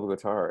incredible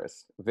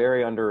guitarist,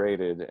 very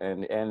underrated,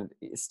 and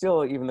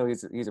still, even though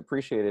he's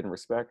appreciated and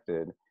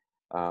respected,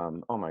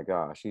 oh my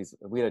gosh,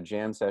 we had a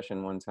jam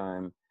session one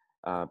time,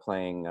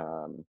 playing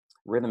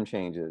rhythm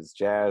changes,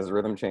 jazz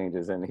rhythm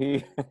changes, and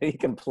he he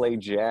can play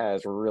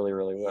jazz really,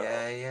 really well.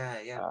 yeah, yeah,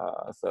 yeah.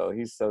 So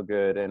he's so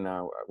good, and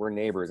we're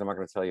neighbors. I'm not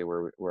going to tell you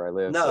where I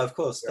live, No, but of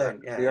course, we are,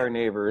 don't. Yeah, we yeah. are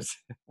neighbors.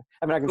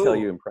 I mean, I can tell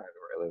you Cool. in private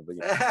where I live, but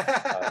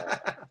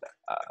uh,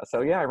 yeah,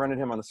 so yeah, I run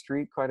into him on the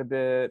street quite a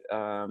bit,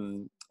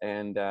 and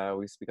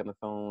we speak on the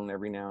phone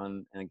every now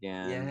and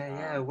again.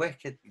 yeah,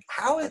 wicked.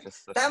 How is Such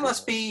a that? great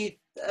Must guy. be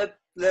a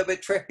little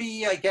bit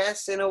trippy, I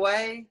guess, in a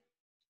way.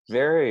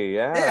 Very,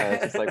 yeah.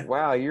 It's just like Yeah.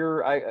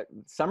 wow,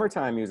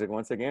 summertime music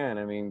once again.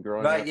 I mean,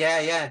 growing Right. up, Yeah.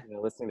 Yeah.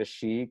 listening to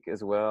Chic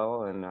as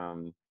well,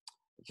 and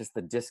just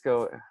the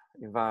disco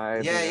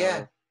vibe, Yeah.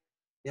 Yeah.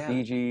 Yeah.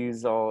 Bee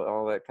Gees,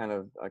 all that kind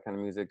of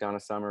music. Donna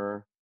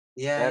Summer,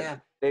 Yeah.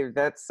 that Yeah.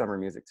 that's summer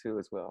music too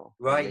as well.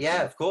 Right. Makes Yeah. me Of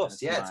kind of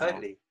course. Yeah. smile.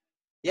 Totally.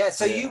 Yeah,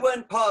 so Yeah. you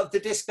weren't part of the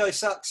disco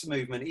sucks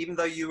movement, even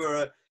though you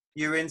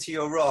were into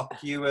your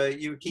rock. You were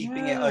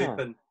keeping it Yeah.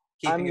 open,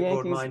 keeping it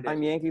broad-minded.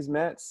 I'm Yankees,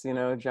 Mets, you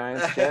know,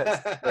 Giants,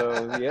 Jets.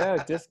 So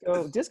yeah,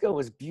 disco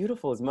was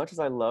beautiful. As much as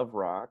I love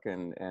rock,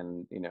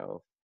 and you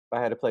know, if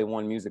I had to play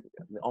one music,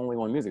 only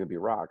one music would be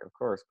rock, of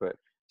course. But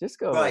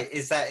disco, Right?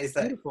 Is that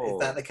the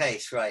beautiful.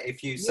 case? Right?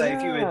 If you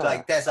were Yeah.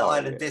 like Desert Oh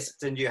Island yeah.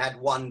 Discs and you had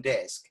one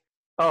disc,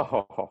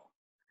 Oh,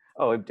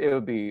 oh, it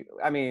would be.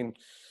 I mean,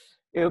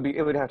 it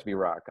would have to be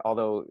rock.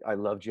 Although I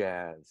love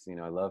jazz, you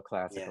know, I love yeah,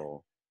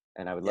 classical,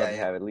 and I would love yeah, to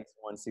yeah. have at least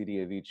one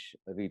CD of each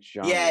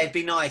Yeah, genre. it'd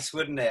be nice,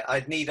 wouldn't it?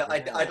 I'd Yeah.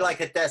 like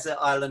a desert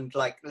island,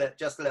 like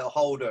just a little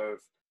holder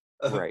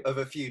Right. of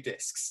a few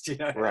discs, you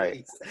know, at Right.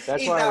 least.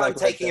 That's Even why I though I'm like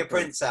Led taking a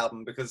Zeppelin. Prince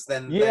album, because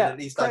then Yeah, at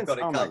least I've Prince. got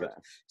it Oh my covered.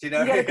 God, Do you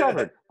you got it know?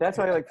 covered. That's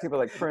why I like people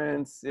like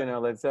Prince, you know,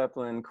 Led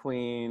Zeppelin,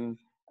 Queen.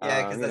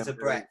 Yeah, because You know, there's a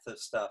really. breadth of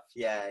stuff.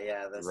 Yeah,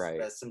 yeah. Right.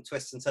 There's some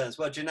twists and turns.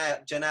 Well,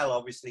 Janelle,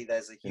 obviously,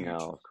 there's a You know,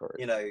 huge, of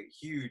course.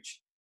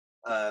 huge,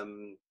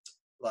 um,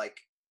 like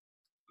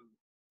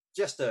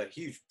just a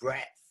huge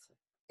breadth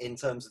in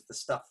terms of the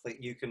stuff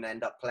that you can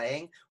end up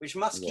playing, which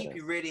must keep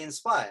you Yes. really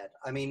inspired.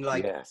 I mean,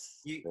 like Yes.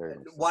 you, Very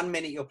much so. 1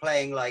 minute you're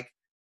playing like,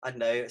 I don't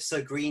know,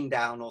 Sir Green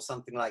Down or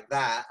something like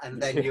that, Yeah.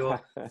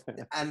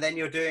 and then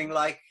you're doing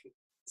like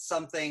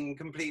something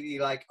completely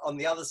like on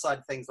the other side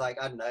of things, like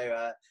I don't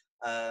know,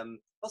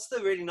 what's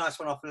the really nice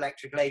one off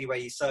Electric Lady where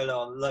you solo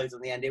on loads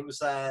on the end? It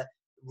was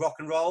Rock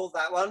and Roll,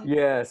 that one.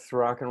 Yes,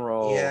 rock and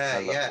roll. Yeah, I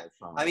love yeah. that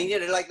I mean,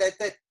 song. like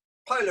they're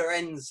polar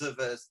ends of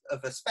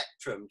a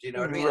spectrum. Do you know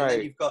what I mean?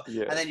 Right. And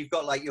Yes. then you've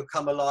got like your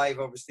Come Alive,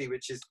 obviously,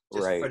 which is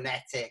just Right.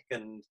 frenetic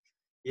and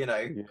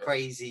Yeah.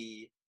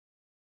 crazy,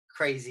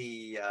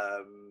 crazy.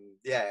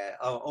 Yeah,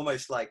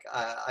 almost like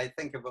I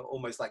think of it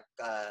almost like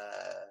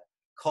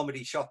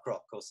comedy shock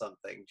rock or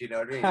something. Do you know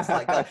what I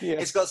mean? Yeah.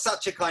 It's got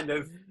such a kind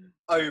of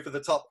over the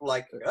top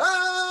like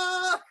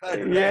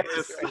kind of edge.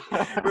 It's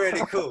Yes.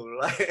 really cool.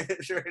 Like,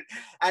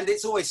 and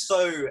it's always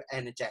so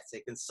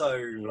energetic and so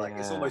like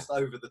it's Yeah. almost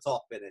over the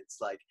top, and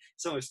it's like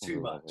it's almost I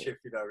too love much, it. if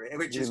you know what I mean,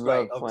 which We is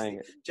great. love playing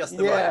Obviously, it. just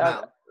the right Yeah.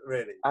 amount,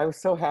 really. I was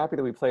so happy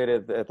that we played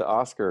it at the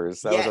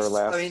Oscars. That was our Yes, I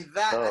last mean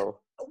that.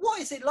 show. What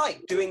is it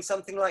like doing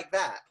something like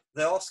that?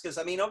 The Oscars.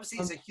 I mean, obviously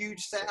it's a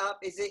huge Amazing. setup.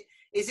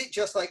 Is it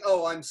just like,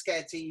 oh, I'm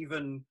scared to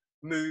even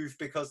move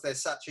because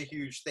there's such a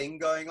huge thing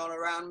going on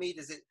around me?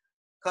 Does it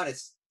kind of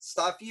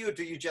start for you, or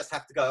do you just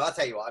have to go? I'll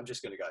tell you what, I'm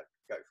just going to go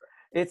for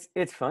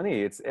It's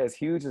funny. It's as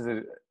huge as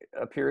it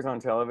appears on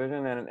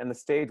television, and the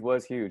stage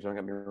was huge. Don't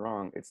get me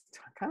wrong. It's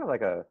kind of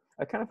like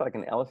I kind of feel like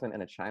an elephant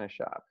in a china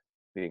shop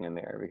being in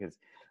there because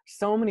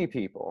so many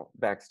people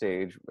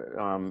backstage,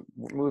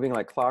 moving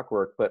like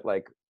clockwork, but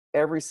like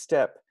every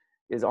step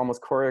is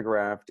almost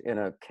choreographed in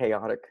a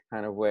chaotic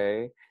kind of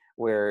way.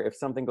 Where if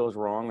something goes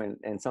wrong,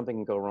 and something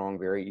can go wrong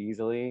very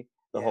easily, it.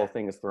 the whole Yeah.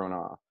 thing is thrown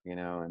off. You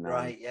know, and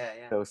Right. Yeah.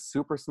 Yeah. so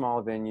super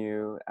small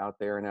venue out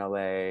there in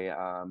LA.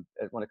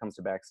 When it comes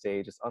to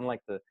backstage, it's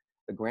unlike the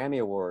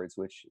Grammy Awards,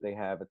 which they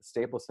have at the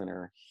Staples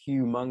Center,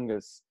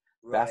 humongous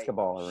Right.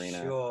 basketball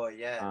arena. Sure.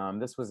 Yeah.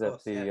 This Of was at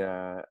course.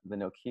 Yeah. the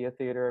Nokia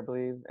Theater, I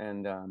believe,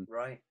 and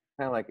Right.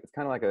 it's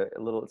kind of like a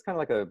little, it's kind of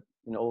like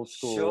an old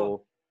Sure.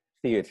 school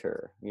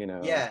theater, you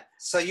know, Yeah.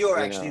 So you're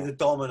you actually know. the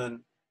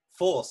dominant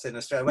force in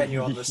Australia when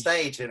you're on the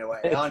stage, in a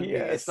way, aren't you?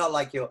 Yes, It's not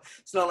like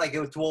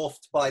you're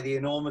dwarfed by the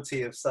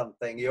enormity of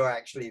something. You're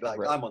actually like,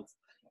 right, I'm on.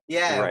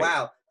 Yeah. right,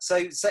 Wow. So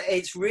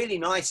it's really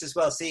nice as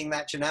well seeing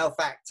that Janelle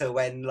factor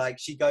when like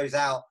she goes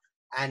out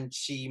and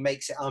she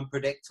makes it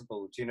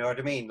unpredictable. Do you know what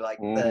I mean? Like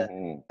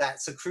hmm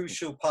that's a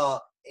crucial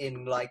part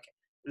in like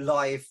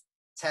live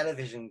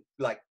television,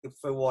 like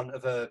for want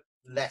of a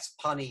less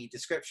punny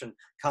description,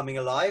 coming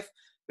alive,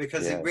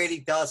 because it yes, really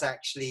does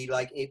actually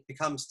like it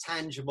becomes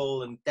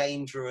tangible and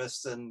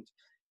dangerous, and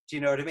do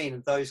you know what I mean,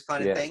 and those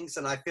kind of yes, things.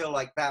 And I feel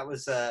like that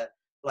was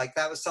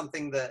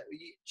something that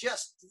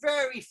just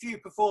very few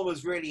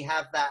performers really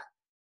have that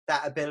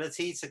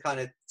ability to kind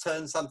of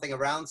turn something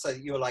around so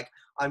that you're like,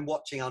 I'm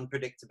watching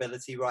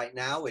unpredictability right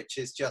now, which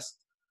is just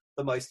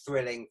the most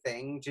thrilling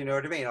thing. Do you know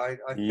what I mean? I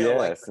feel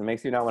like, yes. It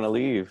makes you not want to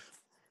leave,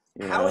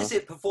 you how is know.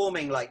 it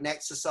performing like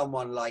next to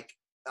someone like,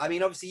 I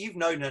mean, obviously you've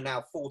known her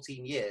now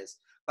 14 years,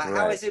 but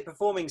how Right. is it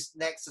performing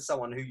next to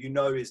someone who you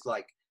know is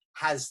like,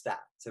 has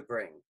that to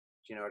bring?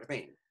 Do you know what I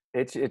mean?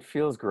 It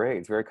feels great.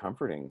 It's very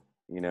comforting,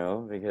 you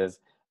know, because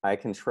I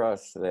can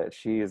trust that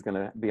she is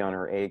gonna be on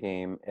her A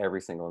game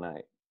every single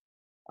night.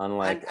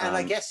 Unlike And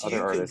I guess other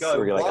you can artists go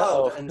where you're like,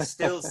 wild oh, and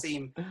still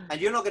seem, and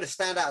you're not going to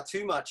stand out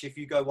too much if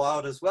you go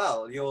wild as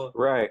well. You're,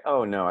 right.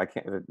 Oh no, I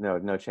can't. No,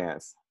 no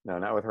chance. No,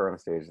 not with her on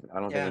stage. I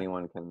don't think yeah.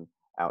 anyone can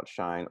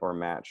outshine or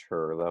match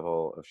her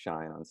level of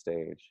shine on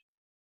stage.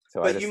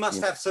 So I But you just,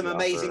 must have some we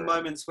amazing offer,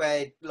 moments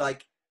where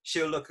like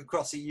she'll look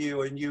across at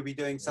you and you'll be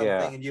doing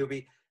yeah, something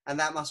and and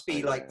that must oh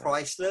be like yeah,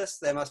 priceless.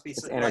 There must be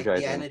it's like the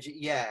energizing. energy.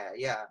 Yeah,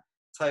 yeah,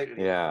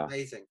 totally Yeah,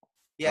 amazing. oh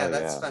Yeah,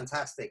 that's yeah,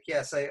 fantastic.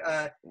 Yeah,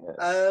 yes.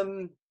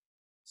 um,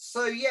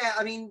 so yeah,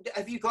 I mean,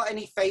 have you got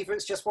any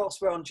favorites just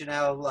whilst we're on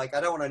Janelle? Like,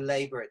 I don't want to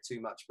labor it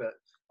too much, but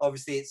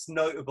obviously it's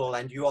notable,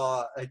 and you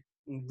are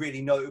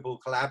really notable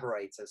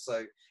collaborator.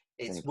 So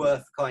it's Thank worth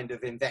you. kind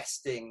of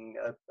investing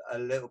a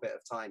little bit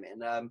of time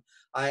in.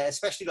 I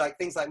especially like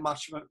things like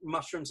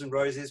Mushrooms and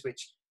Roses,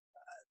 which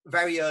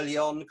very early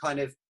on kind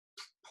of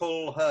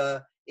pull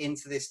her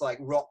into this like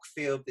rock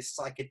field, this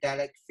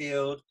psychedelic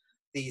field,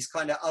 these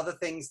kind of other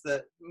things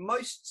that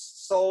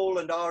most soul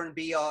and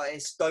R&B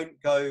artists don't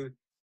go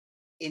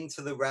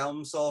into the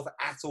realms of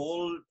at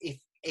all, if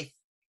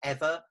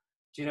ever.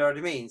 Do you know what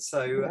I mean?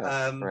 So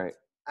Yeah, right.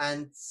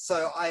 and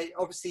so I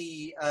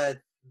obviously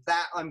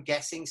that I'm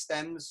guessing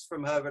stems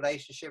from her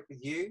relationship with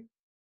you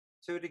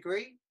to a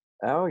degree.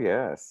 Oh,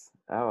 yes.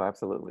 Oh,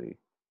 absolutely.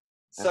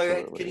 So can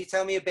Absolutely. you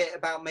tell me a bit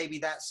about maybe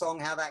that song,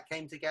 how that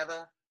came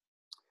together?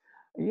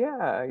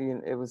 Yeah,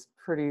 it was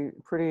pretty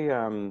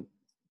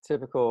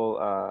typical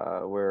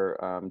where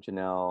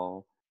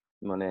Janelle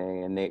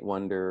Monae and Nate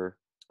Wonder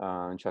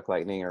and Chuck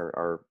Lightning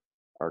are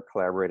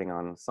collaborating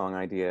on a song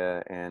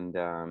idea,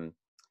 and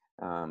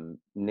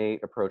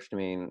Nate approached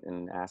me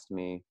and asked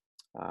me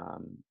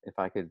if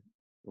I could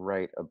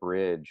write a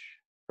bridge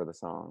for the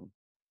song,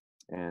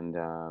 and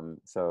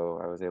so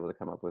I was able to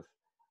come up with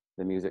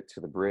the music to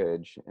the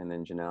bridge, and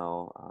then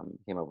Janelle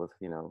came up with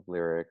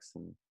lyrics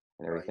and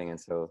Right. everything, and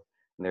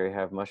there you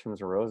have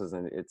Mushrooms and Roses,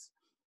 and it's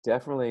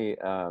definitely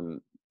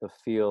the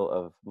feel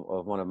of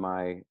one of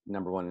my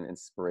number one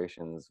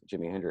inspirations,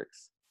 Jimi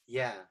Hendrix.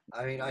 Yeah.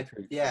 I mean, I'm sure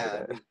you can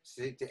yeah. I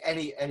figure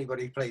mean,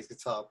 anybody who plays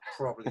guitar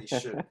probably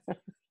should. that.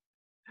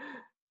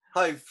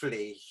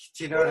 Hopefully,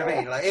 do you know what I Yeah.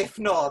 mean? Like, if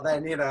not,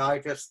 then I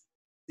just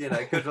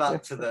good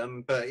luck to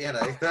them. But Yeah,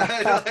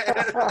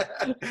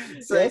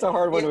 so it's a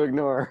hard one yeah. to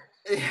ignore.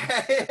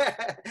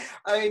 Yeah,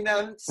 I mean,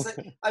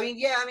 I mean,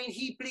 yeah, I mean,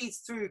 he bleeds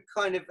through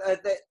kind of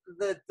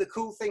the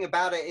cool thing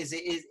about it is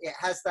it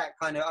has that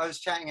kind of. I was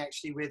chatting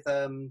actually with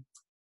the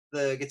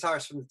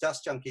guitarist from the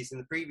Dust Junkies in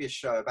the previous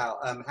show about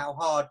how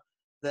hard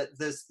that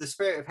the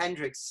spirit of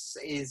Hendrix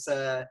is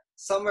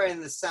somewhere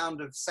in the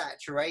sound of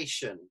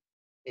saturation.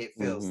 It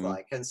feels Mm-hmm.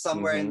 like, and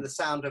somewhere in Mm-hmm. the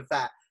sound of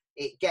that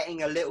it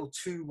getting a little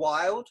too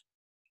wild,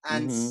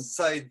 and Mm-hmm.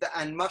 so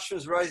and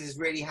Mushrooms Roses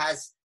really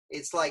has,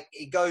 it's like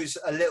it goes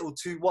a little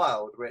too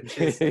wild, which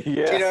is, do you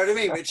know what I Yes.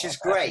 mean, which is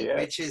great, Yes.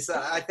 which is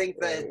I think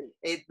that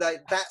Right.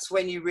 that's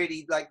when you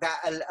really like that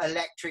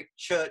electric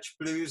church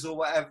blues or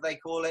whatever they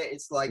call it.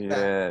 It's like that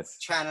Yes.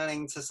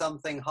 channeling to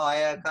something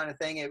higher kind of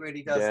thing. It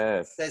really does.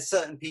 Yes. There's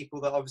certain people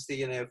that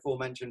obviously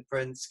aforementioned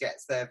Prince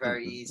gets there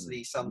very Mm-hmm.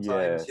 easily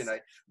sometimes. Yes.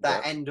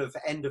 That Yep.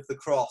 end of the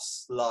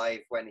cross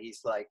live when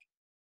he's like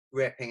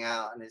ripping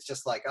out, and it's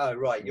just like, oh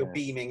right, you're Yes.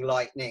 beaming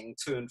lightning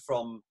to and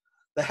from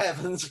the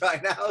heavens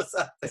right now or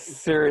something.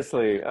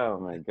 Seriously. Oh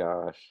my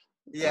gosh.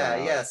 Yeah,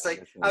 yeah. So I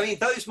Listen. mean,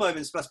 those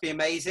moments must be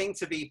amazing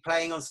to be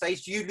playing on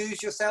stage. Do you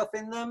lose yourself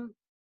in them?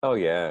 Oh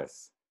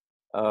yes.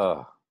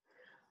 Oh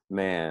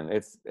man,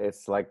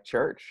 it's like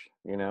church.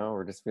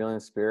 We're just feeling the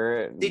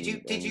spirit Did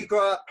you and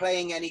grow up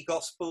playing any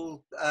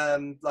gospel,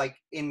 like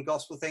in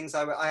gospel things?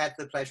 I had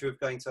the pleasure of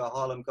going to a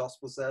Harlem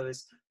gospel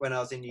service when I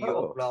was in New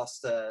York oh,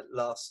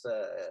 last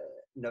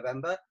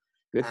November,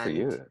 good for and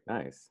you.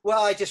 Nice.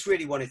 well, I just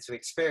really wanted to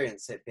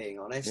experience it. Being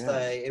honest,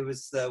 Yeah. it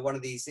was one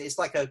of these. It's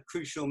like a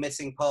crucial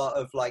missing part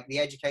of like the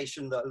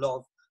education that a lot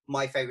of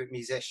my favorite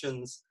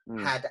musicians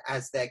Mm. had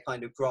as their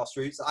kind of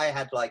grassroots. I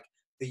had like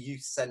the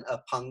youth center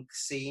punk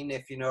scene,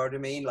 if you know what I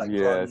mean, like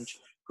Yes.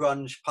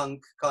 grunge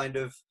punk kind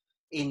of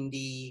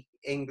indie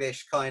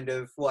English kind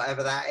of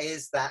whatever that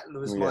is. That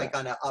was my Yeah.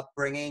 kind of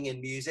upbringing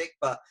in music.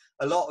 But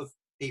a lot of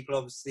people,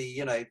 obviously,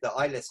 that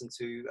I listen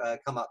to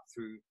come up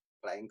through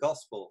playing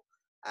gospel,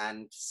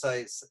 and so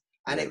it's.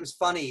 And it Right. was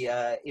funny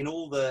in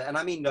all the, and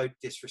I mean no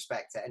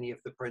disrespect to any of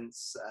the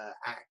Prince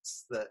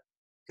acts that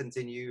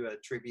continue,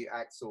 tribute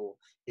acts or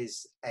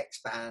his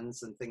ex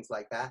bands and things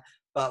like that.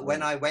 But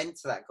when Right. I went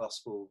to that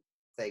gospel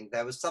thing,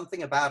 there was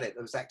something about it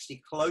that was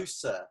actually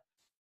closer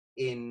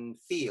in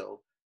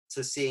feel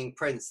to seeing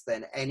Prince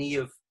than any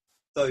of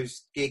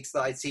those gigs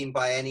that I'd seen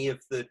by any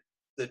of the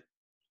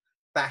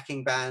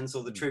backing bands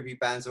or the Mm. tribute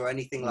bands or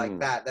anything like Mm.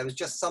 that. There was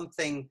just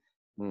something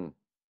Mm.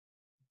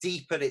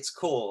 deep at its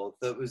core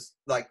that was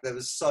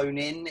sewn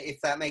in,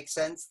 if that makes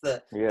sense,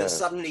 that Yes.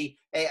 suddenly,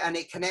 and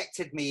it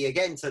connected me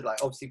again to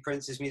like obviously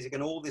Prince's music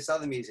and all this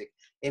other music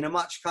in a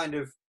much kind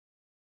of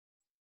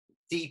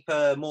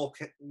deeper,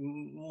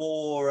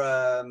 more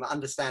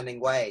understanding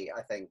way,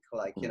 I think,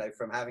 like Mm.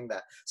 from having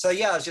that. So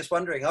yeah, I was just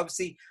wondering,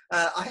 obviously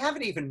I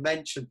haven't even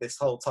mentioned this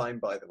whole time,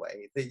 by the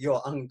way, that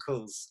your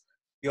uncles,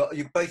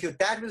 both your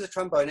dad was a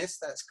trombonist,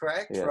 that's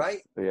correct,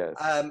 right? Yes.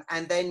 Yes.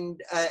 And then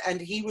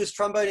and he was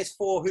trombonist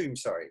for whom,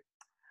 sorry,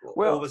 or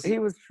Well, was he he?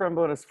 was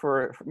trombonist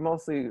for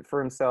mostly for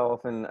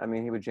himself, and I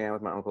mean, he would jam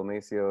with my uncle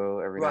Maceo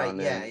every now Right,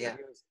 and yeah, then. But yeah.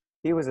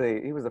 he was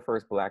the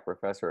first black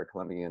professor at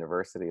Columbia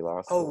University Law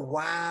Oh School.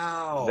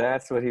 wow.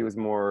 That's what he was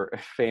more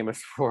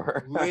famous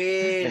for. And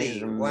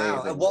he's Really?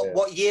 Wow. And amazing. what Yeah.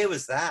 what year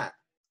was that?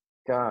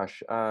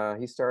 Gosh,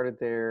 he started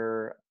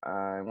there.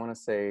 I want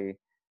to say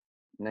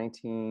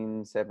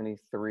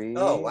 1973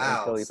 Oh until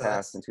wow. he So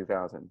passed in that's,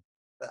 2000.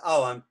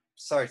 oh, I'm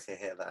sorry to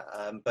hear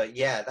that. But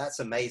yeah, that's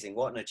amazing.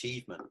 What an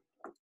achievement.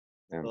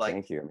 Like,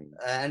 thank you. I mean,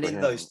 and for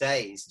in those him,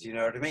 days, do you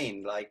know what I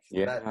mean? Like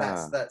yeah,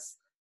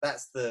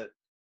 that's the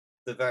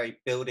very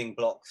building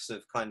blocks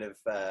of kind of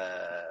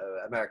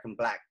American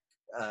black,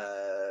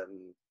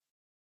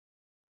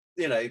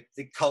 you know,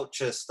 the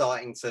culture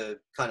starting to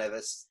kind of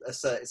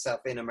assert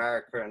itself in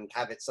America and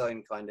have its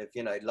own kind of,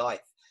 you know, life,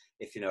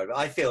 if you know.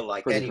 I feel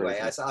like pretty anyway,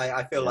 crazy.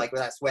 I feel Yeah, like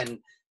that's when,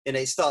 you know,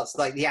 it starts,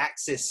 like the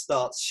axis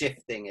starts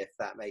shifting, if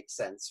that makes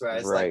sense.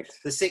 Whereas like right.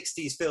 the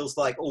 60s feels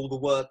like all the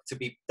work to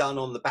be done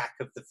on the back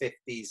of the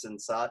 50s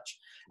and such.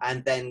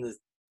 And then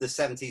the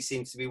 70s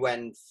seems to be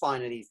when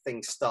finally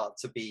things start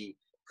to be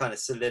kind of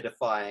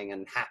solidifying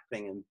and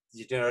happening. And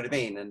you know what I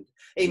mean? And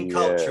in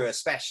culture, Yes.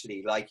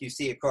 especially, like you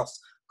see across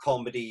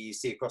comedy, you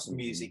see across Hmm.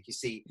 music, you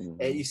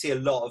Hmm. see a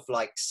lot of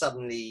like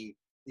suddenly,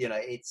 you know,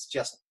 it's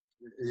just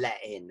let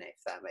in, if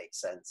that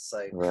makes sense.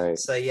 So Right.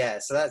 so yeah,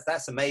 so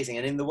that's amazing.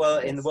 And in the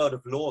Yes. world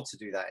of law, to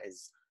do that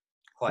is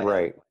quite a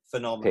Right.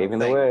 phenomenal Paving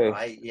the thing, way.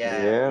 right?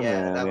 Yeah, Yeah, yeah,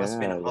 man. that must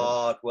have been Yeah, yeah.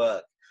 hard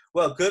work.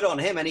 Well, good on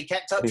him, and he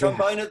kept up Yeah.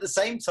 trombone at the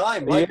same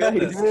time. My Yeah, he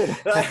goodness, did.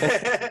 You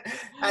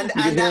could and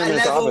hear him in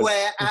his office.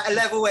 at a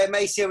level where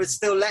Maceo would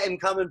still let him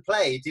come and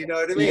play. Do you know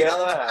what I mean?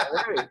 Yeah,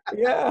 right.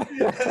 Yeah.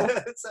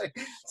 so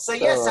so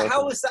yeah. So So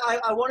how awesome. was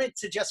that? I wanted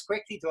to just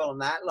quickly dwell on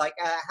that. Like,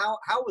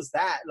 how was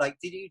that? Like,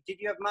 did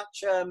you have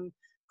much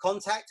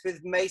contact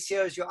with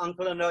Maceo as your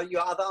uncle? And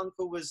your other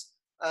uncle was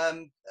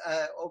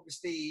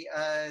obviously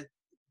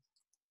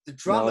the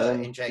drummer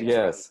Melvin. in James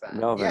Brown's Yes. band.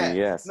 Melvin. Yeah,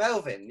 Yes.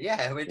 Melvin.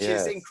 Yeah, which is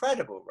Yes.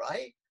 incredible,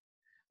 right?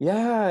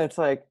 Yeah. It's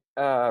like,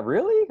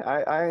 really?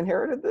 I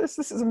inherited this?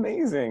 This is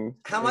amazing.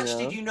 How You much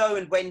did know? you know,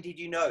 and when did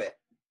you know it?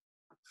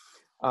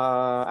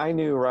 I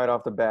knew right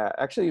off the bat.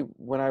 Actually,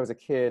 when I was a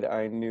kid,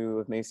 I knew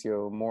of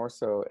Maceo more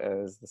so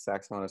as the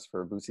saxophonist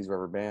for Bootsy's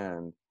Rubber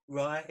Band.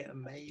 Right, That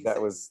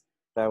amazing. was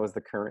that was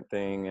the current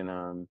thing,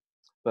 and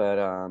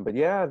but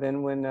yeah,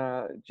 then when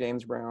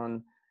James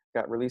Brown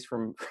got released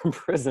from from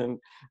prison,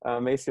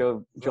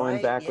 Maceo joined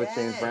Right, back with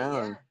James yeah,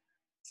 Brown. yeah.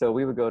 So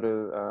we would go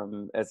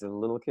to as a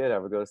little kid, I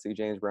would go see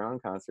James Brown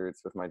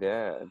concerts with my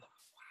dad.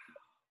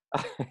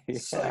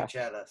 So Yeah,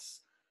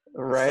 jealous.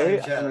 So right.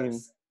 I mean,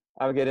 jealous.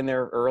 I would get in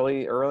there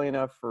early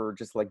enough for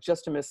just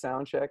to miss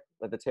sound check,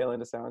 like the tail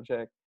end of sound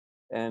check,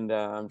 and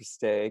just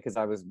stay because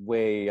I was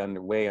way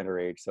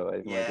underage, so I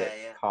didn't want to Yeah, get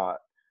yeah, caught,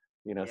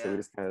 you know. So we yeah.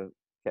 just kind of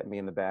kept me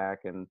in the back,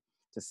 and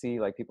to see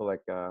like people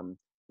like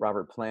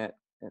Robert Plant,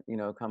 you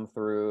know, come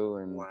through,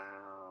 and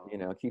Wow. you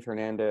know Keith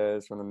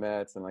Hernandez from the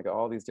Mets, and like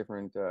all these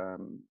different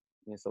you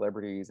know,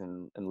 celebrities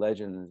and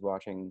legends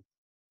watching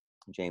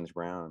James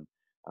Brown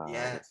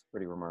Yeah, was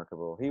pretty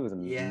remarkable. He was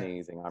yeah.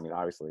 amazing. I mean,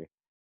 obviously,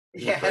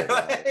 he was Yeah, great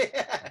live.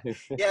 yeah,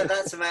 yeah.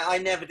 That's amazing. I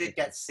never did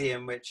get to see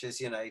him, which is,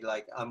 you know,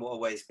 like I'm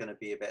always going to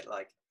be a bit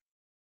like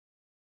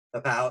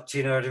about. Do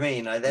you know what I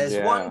mean? There's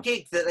one Yeah.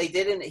 gig that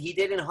he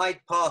did in Hyde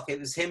Park. It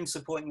was him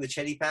supporting the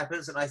Chili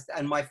Peppers,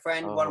 and my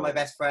friend, one of my Oh,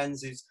 best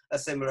friends, who's a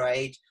similar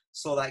age,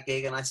 saw that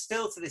gig, and I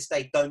still to this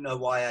day don't know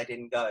why I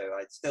didn't go.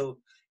 I still,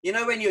 you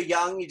know, when you're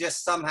young, you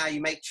just somehow you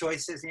make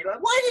choices, and you're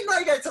like, why didn't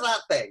I go to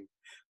that thing?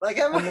 Like,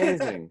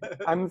 amazing.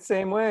 I'm the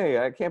same way.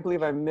 I can't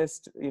believe I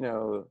missed, you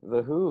know,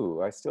 The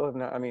Who. I still have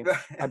not, I mean,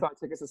 I bought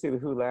tickets to see The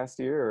Who last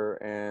year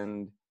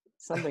and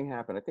something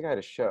happened. I think I had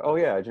a show. Oh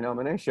yeah, Janelle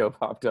Monae show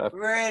popped up.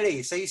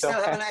 really? So you So still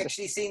I haven't had to,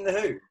 actually seen the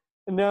Who?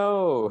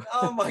 no.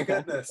 Oh my I'm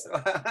goodness,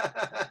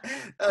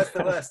 that's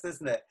the worst,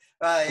 isn't it?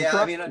 Yeah,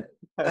 I crying. mean,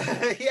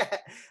 yeah,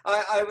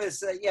 I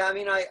was, yeah, I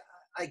mean,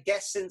 I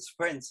guess since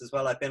Prince as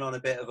well, I've been on a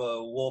bit of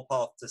a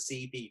warpath to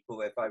see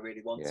people if I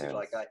really want to.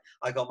 Like, Yes.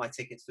 I got my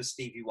tickets for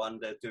Stevie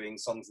Wonder doing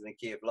Songs in the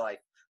Key of Life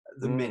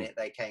the Mm, minute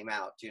they came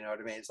out. Do you know what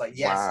I mean? It's like,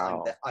 yes,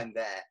 wow. I'm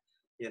there.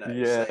 You know,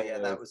 so yeah,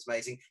 that Yes. was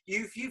amazing.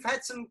 You've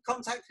had some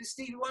contact with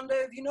Stevie Wonder,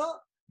 have you not?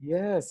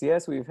 Yes,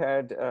 yes, we've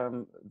had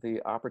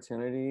the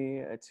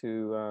opportunity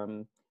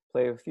to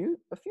play a few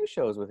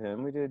shows with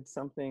him. We did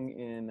something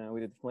in we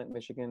did Flint,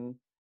 Michigan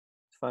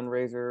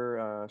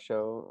fundraiser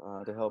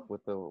show to help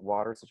with the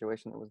water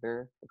situation that was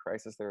there, the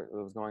crisis there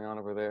that was going on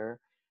over there.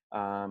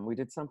 We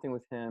did something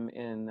with him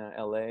in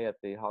LA at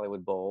the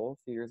Hollywood Bowl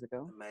a few years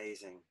ago.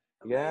 Amazing,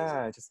 amazing,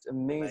 Yeah, just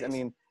amazing. I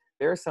amazing. mean,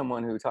 there's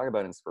someone who talk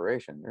about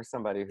inspiration. There's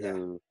somebody Yeah.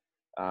 who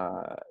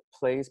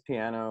plays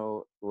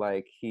piano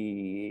like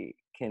he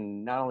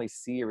can not only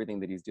see everything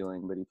that he's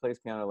doing, but he plays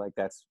piano like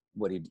that's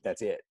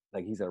it.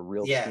 Like he's a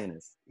real Yeah,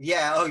 pianist.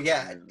 yeah, oh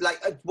yeah. And,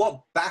 Like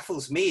what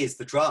baffles me is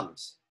the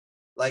drums.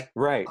 Like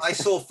right. I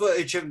saw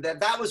footage of that.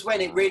 That was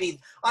when it Uh, really.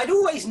 I'd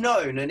always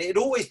known, and it had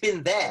always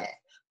been yeah, there.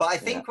 But I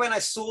yeah. think when I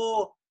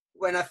saw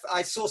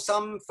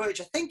some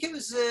footage, I think it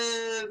was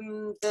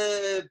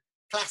the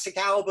classic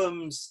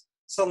albums,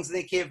 Songs in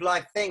the Key of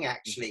Life thing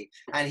actually,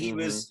 and he Mm-hmm.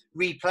 was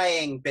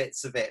replaying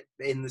bits of it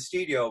in the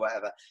studio or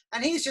whatever,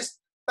 and he's just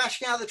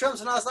bashing out the drums,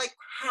 and I was like,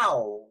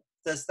 how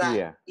does that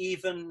Yeah.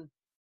 even?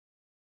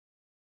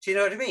 Do you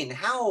know what I mean?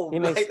 How, He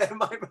makes like,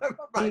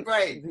 my he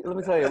brain. let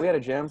me tell you, we had a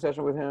jam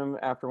session with him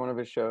after one of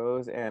his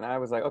shows, and I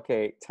was like,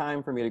 okay,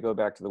 time for me to go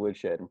back to the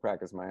woodshed and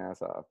practice my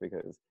ass off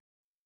because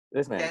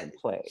this man Yeah, can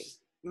play.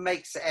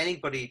 makes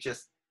anybody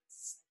just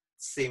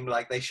seem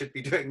like they should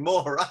be doing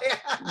more,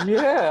 right?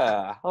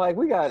 Yeah, like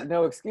we got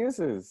no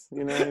excuses.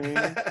 You know what I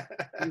mean?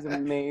 He's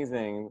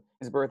amazing.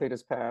 His birthday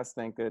just passed,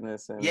 thank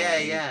goodness, and Yeah,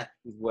 yeah.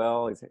 he's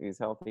well. He's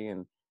healthy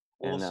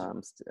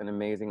Awesome. and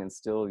amazing and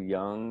still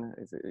young.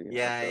 You know,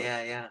 Yeah, so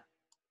yeah, yeah.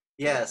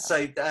 Yeah, yeah,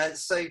 so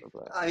so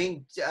glad. I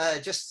mean,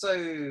 just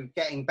so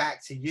getting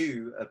back to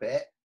you a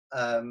bit.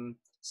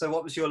 So,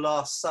 what was your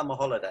last summer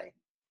holiday?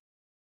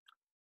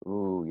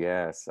 Ooh,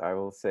 yes, I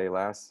will say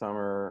last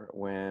summer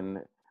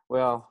when,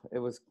 well, it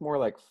was more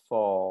like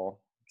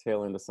fall,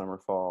 tail end of summer,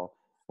 fall,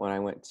 when I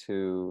went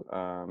to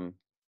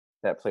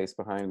that place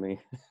behind me.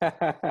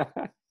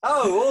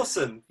 Oh,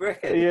 awesome,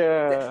 wicked.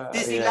 Yeah,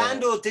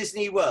 Disneyland yeah. or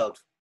Disney World?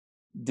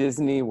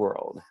 Disney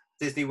World.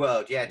 Disney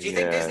World, yeah. Do you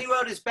think Disney Yes.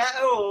 World is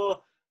better,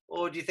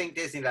 or do you think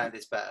Disneyland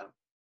is better?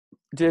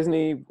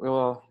 Disney,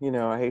 well, you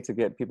know, I hate to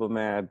get people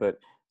mad, but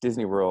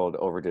Disney World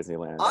over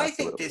Disneyland, I think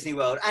absolutely. Disney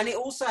World, and it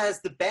also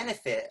has the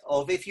benefit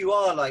of, if you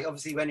are like,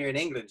 obviously when you're in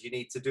England, you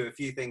need to do a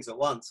few things at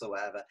once or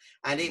whatever.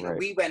 And Right.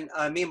 we went,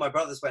 me and my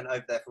brothers went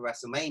over there for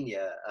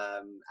WrestleMania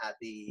at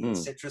the Mm,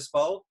 Citrus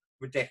Bowl.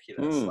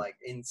 Ridiculous, mm. like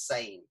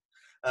insane.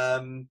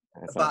 Um,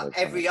 That sounds but like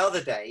fun. every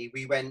other day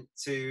we went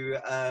to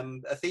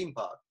a theme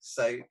park.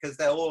 So because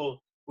they're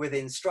all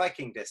within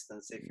striking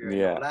distance if you're in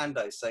Yeah,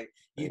 Orlando, so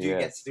you do get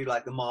to yes. do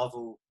like the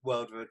Marvel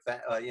World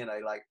of you know,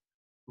 like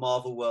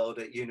Marvel World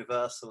at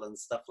Universal and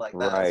stuff like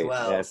that as Right.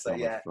 well. That's So so much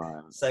yeah.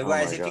 fun. So Oh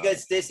whereas my if you go to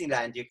gosh.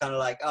 Disneyland, you're kind of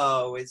like,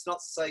 oh, it's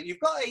not so. You've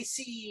got a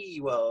Sea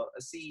World,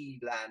 a Sea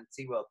Land,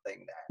 Sea World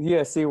thing there.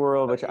 Yeah,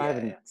 SeaWorld, But which I yeah,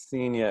 haven't yeah.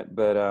 seen yet,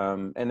 but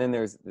and then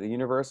there's the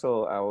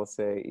Universal, I will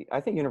say. I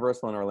think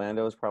Universal in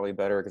Orlando is probably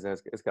better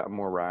because it's got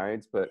more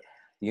rides, but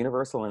the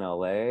Universal in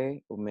LA,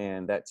 oh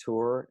man, that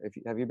tour, if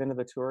you, have you been to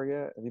the tour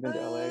yet? Have you been to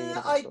LA I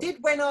Universal? did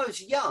when I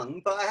was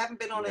young, but I haven't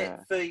been on it Yeah.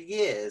 for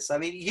years. I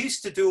mean, it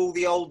used to do all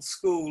the old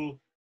school,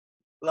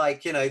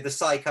 like you know, the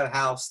Psycho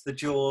House, the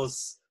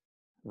Jaws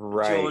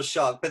Right.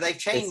 shark, but they've They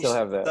still changed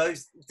have that.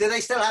 those. Do they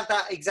still have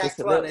that They exact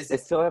still one? Is they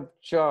it still have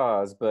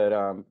Jaws, but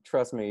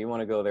trust me, you want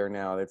to go there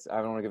now. It's I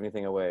don't want to give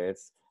anything away.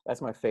 It's that's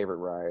my favorite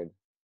ride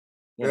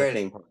in a theme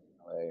really? park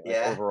in LA. Like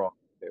Yeah. overall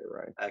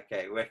favorite ride.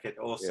 Okay, wicked,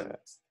 awesome.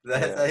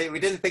 Yeah. Yeah. We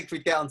didn't think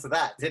we'd get onto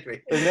that, did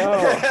we?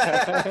 No,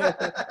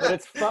 but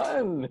it's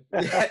fun.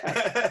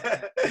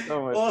 Yeah.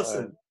 So much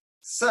Awesome. fun.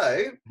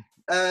 So,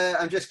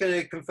 I'm just going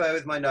to confer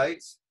with my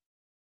notes.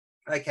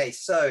 Okay,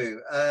 so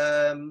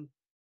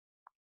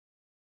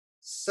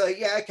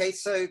yeah, okay,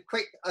 so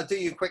quick. I'll do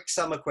you a quick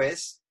summer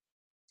quiz.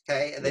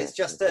 Okay, and there's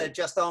Yes. Okay.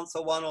 just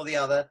answer one or the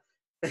other.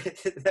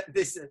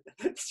 This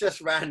it's just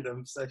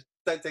random, so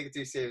don't take it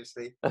too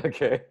seriously.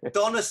 Okay.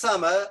 Donna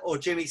Summer or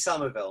Jimmy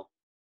Somerville?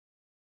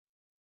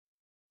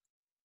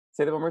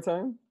 Say that one more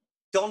time.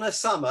 Donna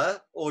Summer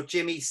or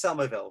Jimmy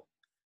Somerville?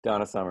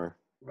 Donna Summer.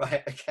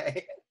 Right,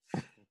 okay.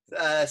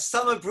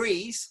 Summer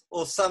Breeze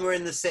or Summer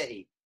in the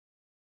City?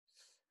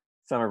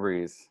 Summer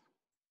Breeze.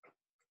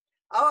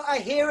 Oh, I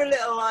hear a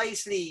little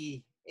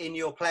Isley in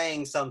your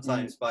playing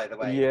sometimes, by the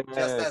way,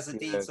 just as Yes. a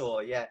Yes.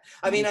 detour. Yeah.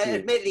 I mean, Thank you.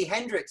 admittedly,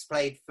 Hendrix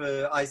played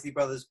for Isley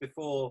Brothers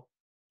before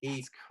That's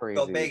he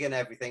got crazy. big and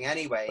everything Oh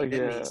anyway,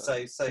 didn't he?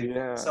 yeah. So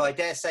Yeah. I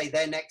dare say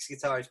their next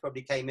guitarist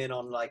probably came in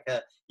on like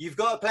a, you've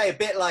got to play a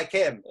bit like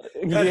him.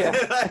 Yeah.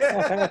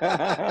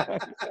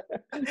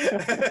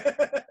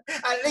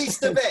 At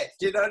least a bit,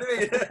 do you know what I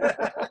mean?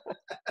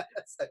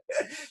 so,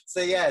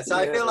 so yeah, so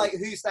I feel Yes. like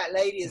Who's That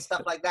Lady and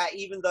stuff like that,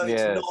 even though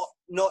it's Yes.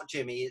 not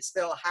Jimmy, it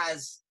still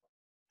has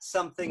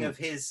something Mm, of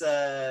his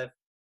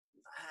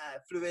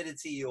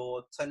fluidity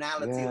or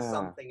tonality or yeah.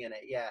 something in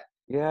it. Yeah,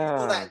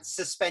 all Yeah. that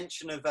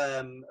suspension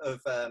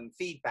of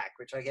feedback,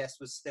 which I guess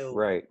was still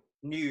Right.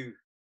 new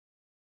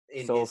in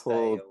his day Soulful.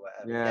 or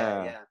whatever. Yeah,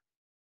 Yeah. yeah,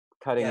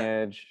 Cutting yeah,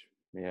 edge.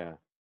 Yeah.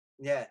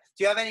 yeah.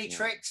 Do you have any Yeah.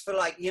 tricks for,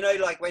 like, you know,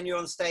 like when you're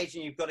on stage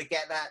and you've got to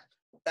get that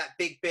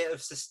big bit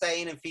of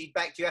sustain and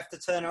feedback? Do you have to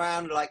turn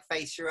around and like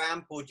face your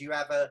amp, or do you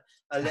have a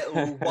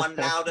little one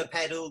louder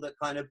pedal that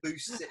kind of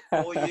boosts it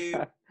for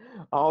you?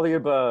 All the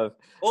above,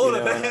 you All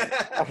of know, and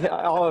it.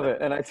 all of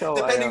it. And I tell,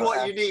 Depending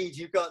what you need,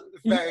 you've got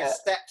yeah, various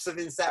steps of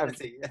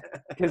insanity.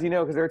 because you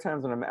know, because there are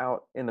times when I'm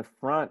out in the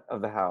front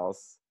of the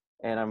house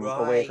and I'm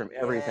away Right, from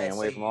everything, yeah. I'm So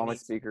away from you all my need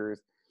to,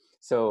 speakers.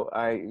 So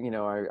I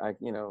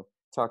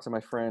talk to my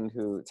friend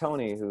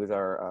Tony, who's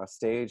our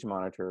stage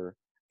monitor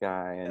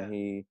guy, and yeah.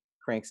 he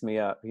cranks me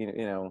up. He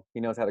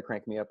knows how to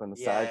crank me up on the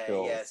side Yeah, yeah,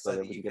 fills so so that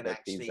that we you can get can that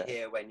actually feedback.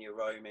 hear when you're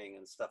roaming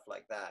and stuff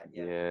like that.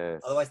 Yeah.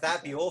 Yes, Otherwise,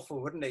 that'd be exactly.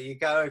 awful, wouldn't it? You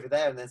go over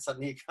there and then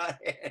suddenly you can't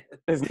hear.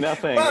 There's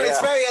nothing. Well,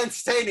 it's Yeah. very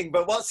entertaining,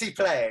 but what's he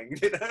playing?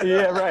 You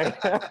Yeah, know?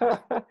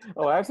 right.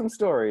 Oh, I have some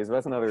stories.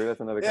 That's another Yeah.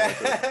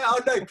 conversation. Oh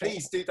no,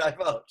 please do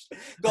divulge.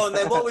 Go on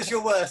then. What was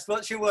your worst?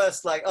 What's your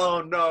worst? Like,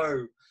 oh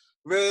no,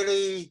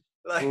 really?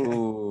 Like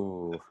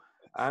Ooh,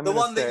 I'm the gonna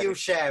one that say, you'll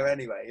share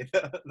anyway.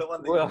 The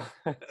one that well,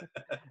 you.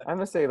 I'm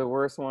gonna say the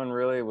worst one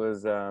really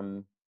was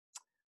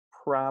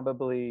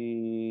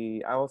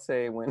probably, I will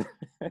say when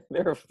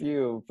there are a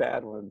few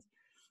bad ones.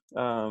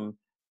 Um,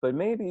 but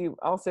maybe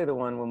I'll say the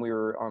one when we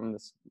were on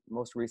this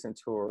most recent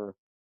tour,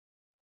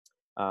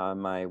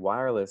 my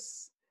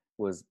wireless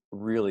was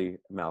really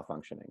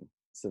malfunctioning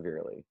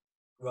severely.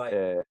 Right.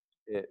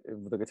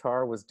 The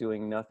guitar was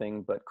doing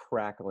nothing but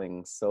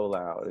crackling so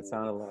loud. It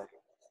sounded like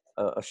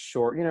a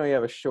short, you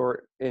have a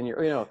short in your,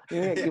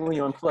 when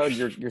you unplug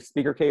your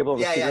speaker cable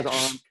and the speaker's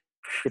on.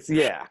 It's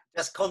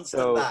just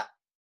constant so that.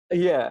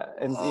 yeah,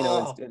 and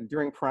Oh. and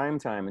during prime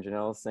time and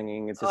Janelle's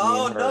singing, it's just me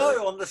Oh and her.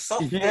 no, on the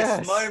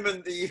softest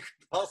moment that you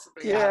could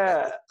possibly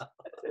have.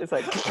 It's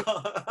like,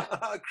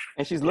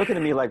 and she's looking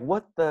at me like,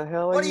 what the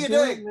hell are you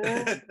doing,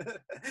 man? And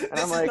This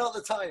I'm is like, not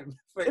the time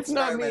for it's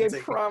not me, I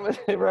promise.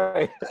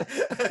 Right.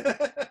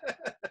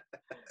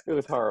 It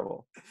was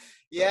horrible.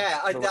 Yeah,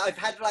 I've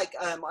had like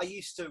I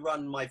used to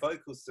run my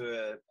vocals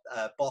through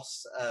a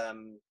Boss,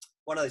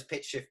 one of those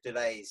pitch shift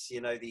delays,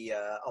 the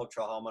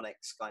ultra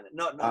harmonics kind of,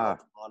 not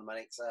ultra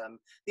harmonics,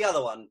 the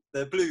other one,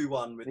 the blue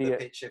one with the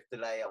pitch shift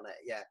delay on it,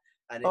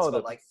 and it's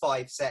got like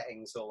 5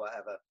 settings or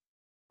whatever.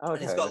 Okay,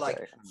 and it's got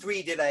like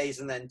 3 delays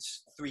and then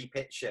 3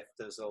 pitch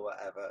shifters or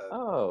whatever.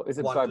 Oh, is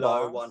it one by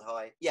low, Boss? one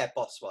high? Yeah,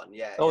 Boss one.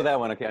 Yeah. Oh, that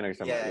one. Okay, I know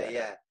something.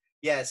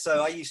 Yeah.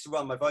 So I used to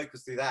run my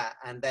vocals through that,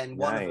 and then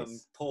one of them,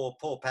 poor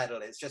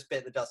pedal, it's just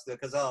bit the dust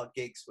because our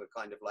gigs were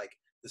kind of like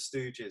the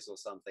Stooges or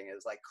something. It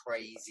was like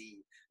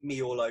crazy,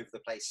 me all over the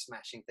place,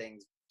 smashing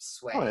things,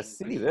 sweating. I want to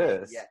see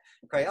this. Yeah,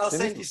 great. I'll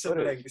send you some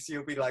links.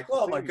 You'll be like,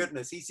 "Oh my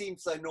goodness, he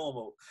seems so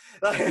normal."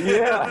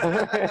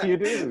 Yeah, you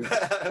do.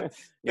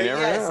 You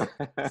never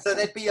know. So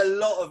there'd be a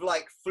lot of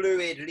like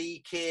fluid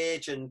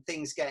leakage and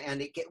things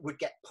would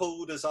get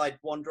pulled as I'd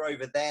wander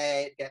over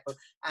there.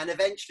 And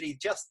eventually,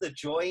 just the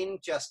join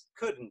just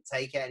couldn't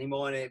take it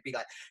anymore, and it'd be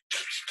like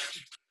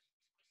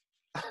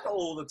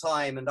all the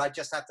time. And I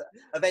just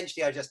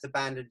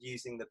abandoned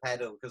using the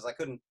pedal because I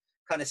couldn't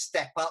kind of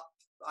step up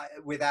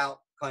without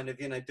kind of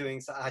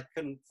doing so. I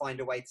couldn't find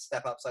a way to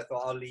step up, so I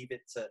thought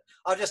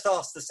I'll just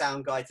ask the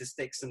sound guy to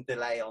stick some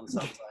delay on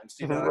sometimes,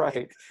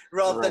 right,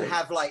 rather than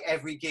have like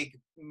every gig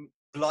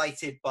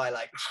blighted by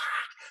like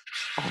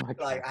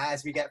like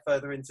as we get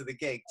further into the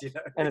gig,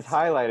 and it's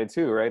highlighted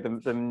too, right?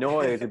 The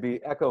noise would be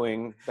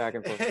echoing back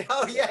and forth.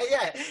 Oh yeah,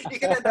 you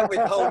can end up with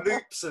whole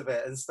loops of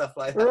it and stuff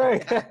like that.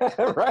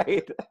 Right.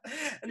 Right.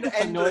 And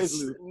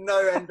endless, no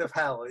end of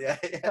hell. Yeah.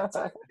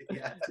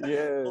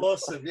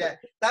 Awesome. Yeah,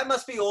 that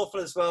must be awful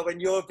as well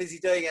when you're busy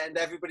doing it and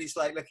everybody's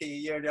like looking at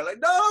you and you're like,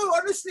 no,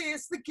 honestly,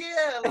 it's the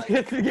gear. Like,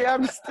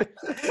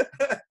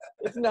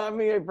 it's not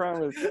me, I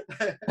promise.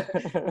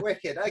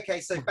 Wicked. Okay,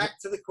 so back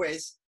to the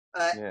quiz.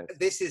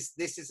 This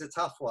is a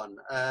tough one.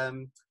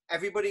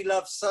 Everybody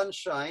loves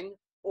Sunshine,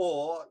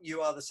 or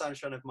You Are the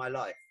Sunshine of My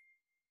Life.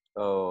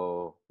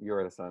 Oh,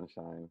 You're the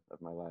Sunshine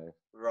of My Life.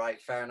 Right,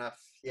 fair enough.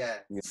 Yeah,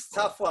 it's a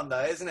tough one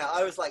though, isn't it?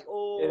 I was like,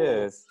 oh, it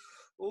is.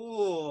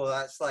 Oh,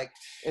 that's like.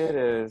 It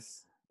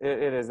is.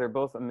 It is. They're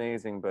both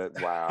amazing, but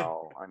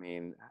wow. I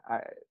mean,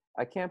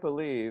 I can't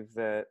believe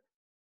that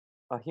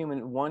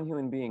one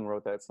human being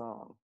wrote that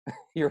song.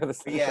 You're the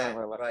Sunshine of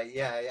My Life. Right.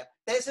 Yeah.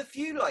 There's a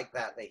few like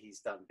that he's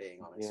done. Being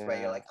honest,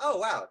 where you're like, oh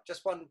wow,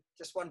 just one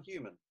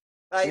human.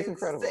 He's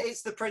incredible.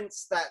 It's the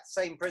Prince, that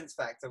same Prince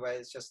factor, where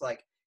it's just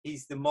like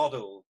he's the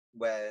model.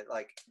 Where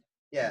like,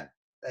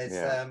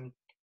 there's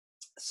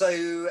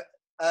So,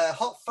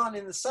 Hot Fun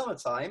in the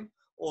Summertime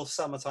or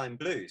Summertime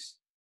Blues?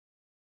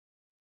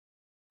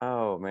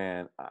 Oh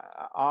man,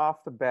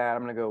 off the bat,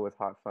 I'm gonna go with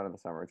Hot Fun in the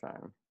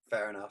Summertime.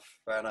 Fair enough.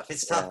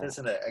 It's tough,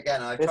 isn't it?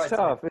 Again, it's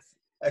tough.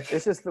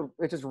 It's just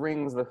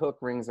the hook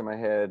rings in my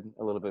head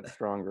a little bit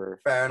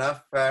stronger. Fair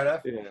enough.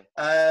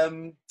 Yeah.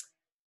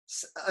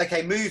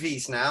 Okay,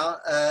 movies now.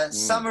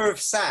 Summer of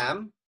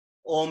Sam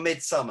or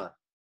Midsummer?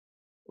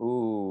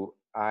 Ooh,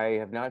 I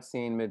have not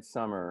seen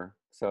Midsummer,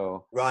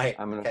 so right.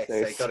 I'm gonna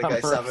say so you got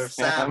to go Summer of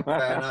Sam.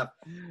 Fair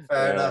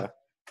enough.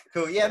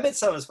 Cool. Yeah,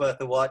 Midsummer's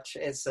worth a watch.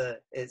 It's all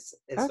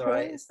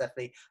right. It's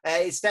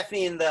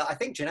definitely in the. I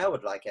think Janelle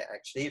would like it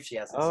actually if she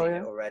hasn't seen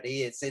it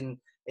already.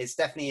 It's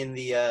definitely in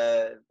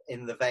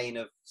the vein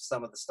of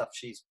some of the stuff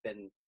she's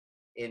been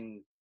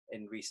in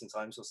recent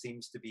times, or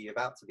seems to be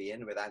about to be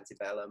in, with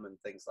Antebellum and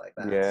things like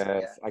that.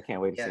 Yes, I can't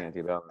wait to see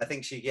Antebellum. I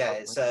think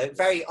it's a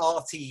very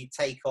arty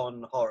take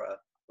on horror,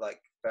 like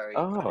very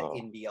kind of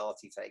indie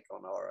arty take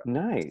on horror.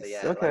 Nice.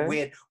 So, okay.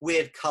 Like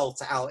weird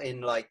cult out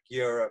in like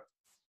Europe,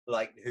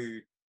 like who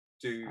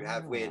do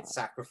have weird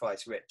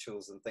sacrifice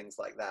rituals and things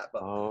like that.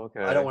 But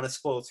I don't want to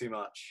spoil too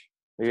much.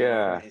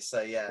 Yeah. So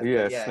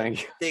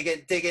thank you.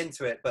 Dig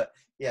into it, but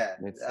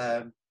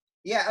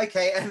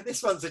okay. And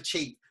this one's a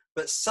cheat,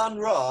 but Sun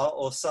Ra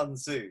or Sun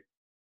Tzu?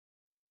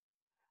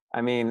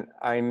 I mean,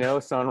 I know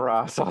Sun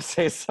Ra, so I'll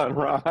say Sun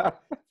Ra.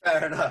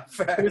 Fair enough.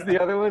 Who's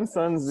the other one?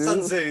 Sun Tzu.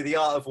 Sun Tzu, The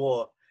Art of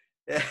War.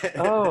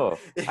 Oh,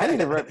 I need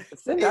to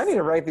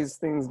write these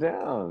things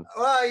down.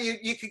 Well,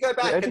 you could go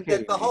back, and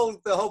the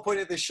whole point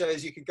of this show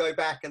is you could go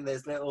back and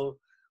there's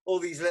all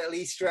these little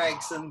Easter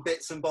eggs and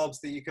bits and bobs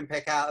that you can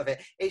pick out of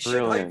it. It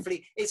should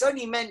hopefully, it's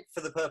only meant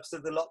for the purpose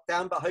of the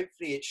lockdown, but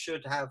hopefully it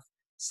should have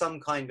some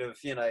kind of,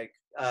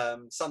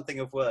 something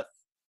of worth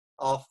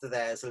after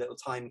there as a little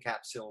time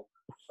capsule.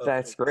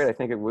 That's great. I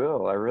think it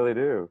will. I really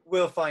do.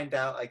 We'll find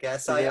out, I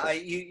guess. Yeah.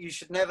 You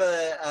should never,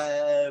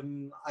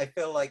 I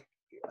feel like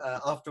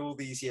after all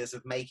these years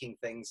of making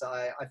things,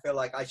 I feel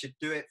like I should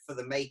do it for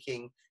the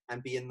making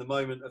and be in the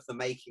moment of the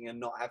making and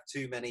not have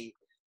too many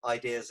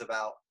ideas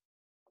about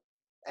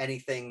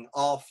anything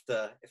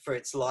after, for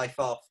its life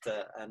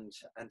after, and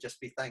just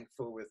be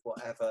thankful with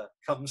whatever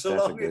comes That's a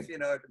along, good if you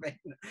know what I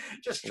mean.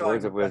 Just trying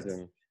words my of best.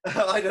 wisdom.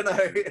 I don't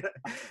know,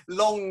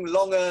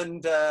 long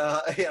earned,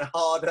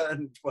 hard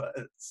earned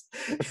words.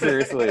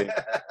 Seriously.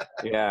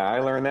 Yeah, I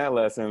learned that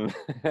lesson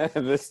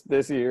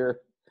this year.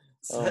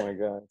 Oh So, my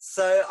God.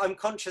 so I'm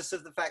conscious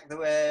of the fact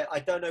that I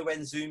don't know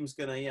when Zoom's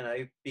gonna,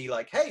 be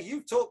like, hey,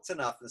 you've talked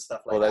enough and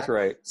stuff like Well, that's that.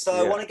 right. So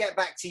I Yeah. want to get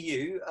back to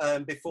you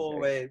before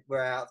Okay.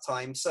 we're out of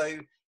time. So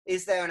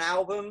is there an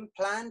album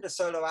planned, a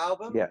solo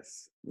album?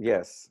 Yes.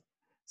 Yes.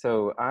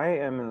 So I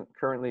am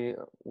currently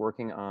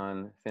working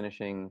on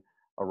finishing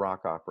a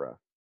rock opera.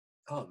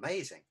 Oh,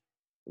 amazing.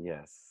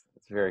 Yes,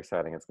 it's very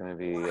exciting. It's going to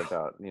be Wow.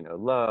 about,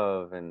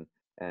 love and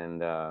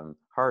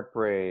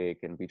heartbreak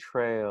and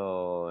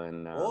betrayal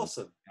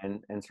Awesome.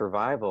 and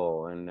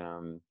survival.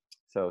 And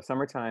so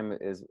summertime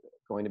is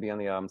going to be on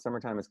the album.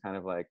 Summertime is kind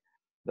of like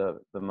the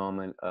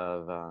moment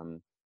of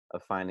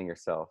finding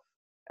yourself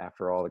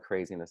after all the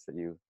craziness that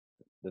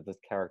this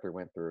character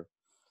went through.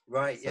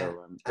 Right, yeah. So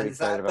I'm And pretty is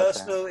excited that about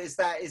that. personal? Is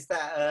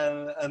that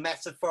a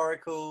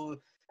metaphorical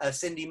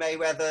Cindy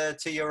Mayweather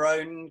to your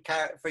own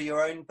for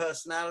your own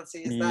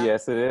personality? Is that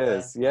Yes, it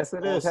is. Yes,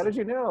 it is. How awesome? did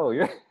you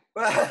know?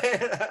 Well,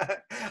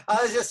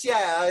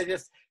 I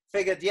just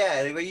figured,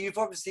 yeah, well, you've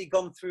obviously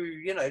gone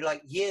through,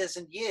 like years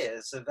and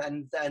years of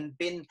and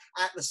been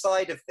at the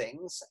side of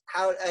things.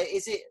 How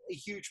is it a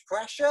huge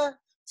pressure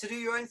to do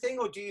your own thing,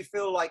 or do you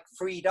feel like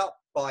freed up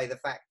by the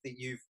fact that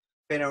you've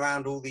been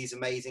around all these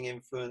amazing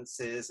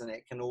influences and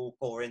it can all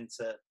pour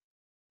into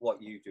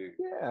what you do?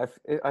 Yeah,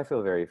 it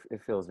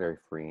feels very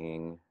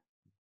freeing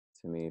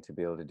to me to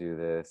be able to do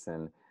this.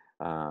 And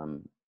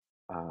um,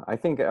 I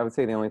think I would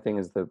say the only thing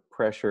is the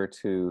pressure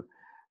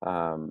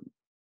um,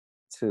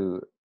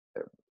 to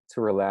to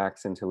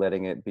relax and to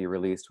letting it be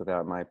released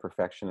without my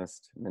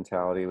perfectionist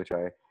mentality, which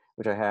I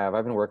have.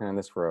 I've been working on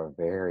this for a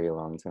very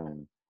long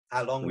time,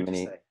 How long for would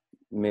you say?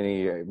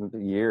 many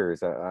years,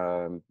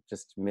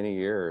 just many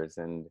years,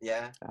 and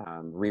Yeah,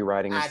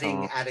 rewriting the adding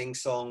song. adding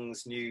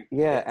songs, new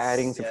Yeah,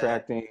 adding, bits. Yeah,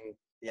 subtracting,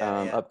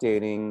 yeah.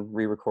 updating,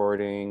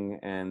 re-recording,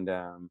 and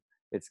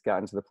it's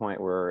gotten to the point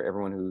where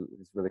everyone who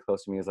is really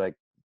close to me is like,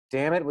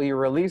 "Damn it, will you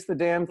release the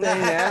damn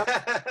thing now?"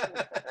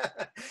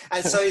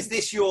 And so this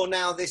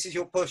is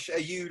your push. Are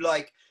you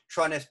like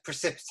trying to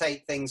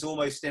precipitate things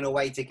almost in a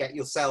way to get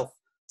yourself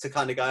to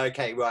kind of go,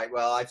 okay, right,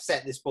 well, I've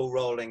set this ball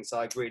rolling, so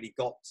I've really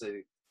got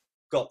to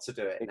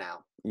do it now.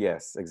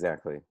 Yes,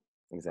 exactly, Right.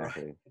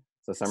 exactly.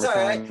 So Sorry,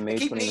 summertime, I May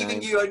keep leaving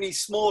 29th. you only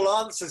small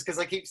answers because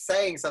I keep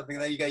saying something,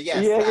 and then you go,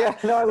 yes, Yeah, that. yeah,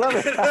 no, I love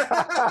it.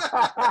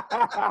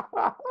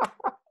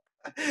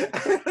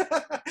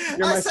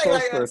 You're I my say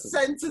like a spokesperson.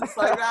 sentence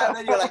like that, and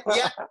then you're like,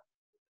 yep,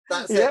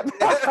 that's it. Yep.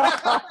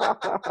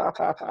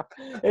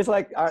 It's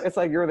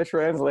like you're the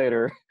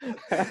translator.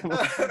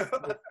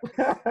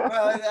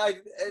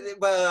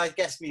 Well, I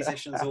guess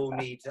musicians all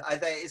need.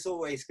 It's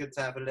always good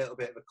to have a little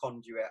bit of a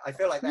conduit. I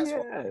feel like that's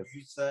what Yes.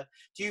 producer.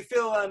 Do you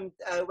feel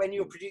when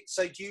you're producing?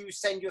 So do you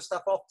send your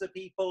stuff off to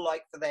people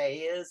like for their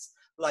ears?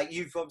 Like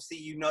you've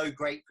obviously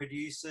great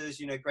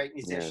producers, great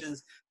Yes.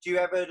 musicians. Do you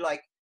ever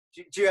like?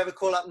 Do you ever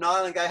call up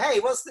Niall and go, hey,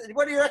 what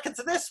do you reckon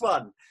to this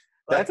one?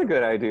 That's Like, a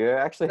good idea.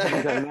 I actually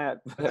haven't done that,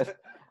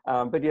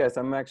 but yes,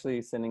 I'm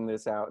actually sending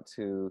this out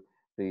to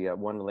the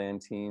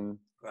Wonderland team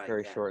right,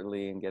 very yeah,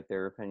 shortly and get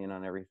their opinion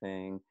on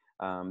everything.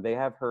 They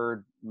have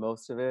heard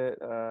most of it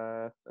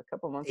a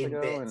couple months in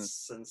ago, and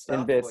bits and in stuff.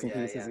 Or bits and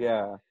yeah, pieces,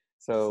 yeah. yeah.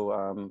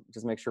 So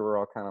just make sure we're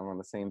all kind of on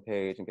the same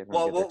page and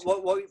Well, get their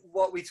two.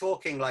 what are we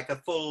talking? Like a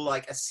full,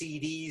 like a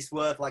CD's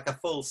worth, like a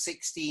full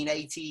 16,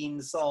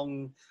 18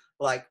 song,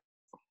 like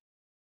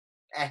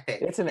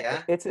epic,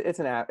 yeah?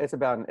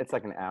 It's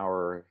like an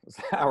hour's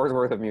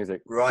worth of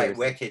music. Right, Seriously.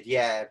 wicked,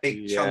 yeah,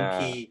 big Yeah.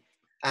 chunky.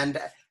 And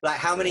like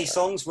how many Yeah.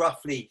 songs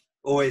roughly?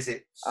 Or is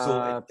it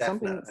sorted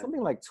Something definite?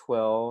 something like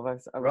 12, I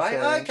would Right,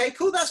 say. okay,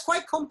 cool. That's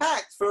quite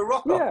compact for a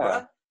rock Yeah.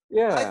 opera. I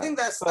Yeah. think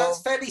that's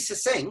 12, fairly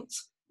succinct.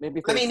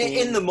 maybe I mean, in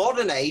 13. the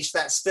modern age,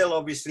 that's still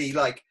obviously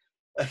like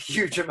a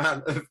huge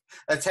amount of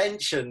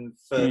attention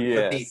for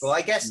people. Yes.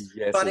 I guess,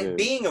 Yes, but it it is.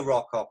 being a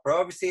rock opera,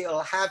 obviously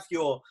it'll have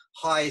your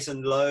highs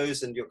and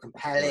lows and your Right.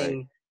 compelling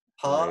Right.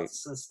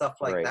 parts and stuff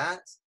like Right.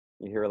 that.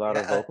 You hear a lot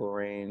of Yeah, vocal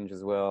range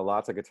as well,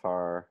 lots of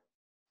guitar.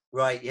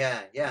 right.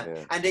 Yeah, yeah.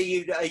 Yeah. And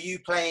are you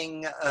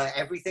playing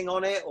everything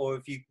on it, or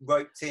have you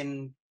roped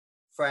in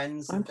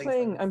friends I'm and things like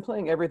playing that? I'm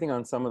playing everything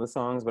on some of the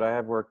songs, but I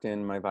have worked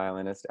in my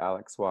violinist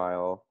Alex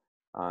Weil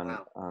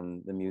Wow.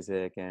 on the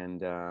music,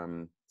 and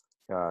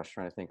gosh,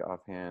 trying to think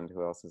offhand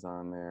who else is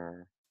on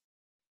there.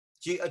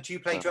 Do you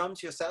play Uh,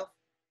 drums yourself?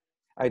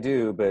 I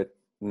do, but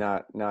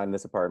not in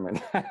this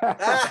apartment.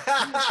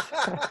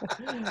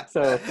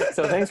 So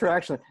thanks for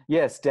actually,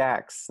 yes,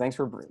 Dax. Thanks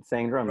for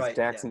saying drums. Right.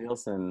 Dax Yeah.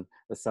 Nielsen,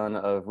 the son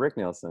of Rick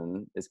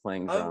Nielsen, is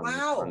playing Oh drums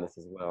on wow. this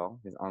as well.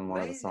 He's on one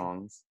of the Amazing.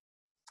 songs.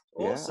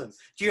 Awesome. Yes,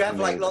 Do you he's have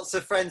like amazing. lots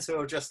of friends who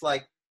are just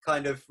like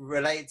kind of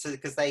relate to,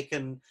 because they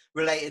can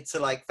relate it to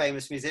like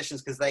famous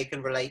musicians, because they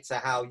can relate to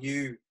how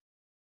you,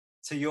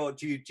 to your,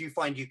 do you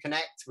find you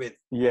connect with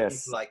people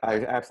Yes, like I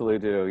that? absolutely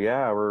do.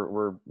 Yeah,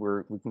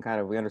 we can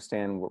kind of, we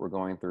understand what we're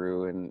going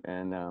through,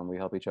 and we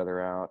help each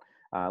other out.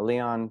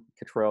 Leon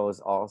Cottrell is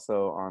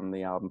also on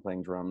the album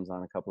playing drums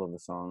on a couple of the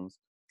songs.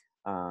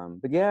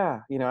 But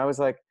yeah, you know, I was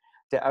like,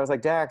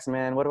 Dax,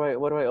 man, what do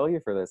I owe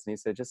you for this? And he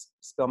said, just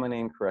spell my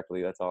name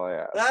correctly. That's all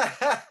I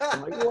ask.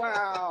 I'm like,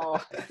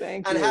 wow,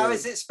 thank And how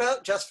is you. it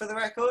spelled, just for the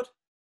record?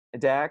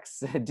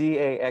 Dax,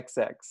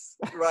 Daxx.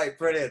 Right,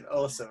 brilliant,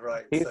 awesome,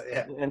 right. So He's,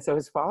 yeah, and so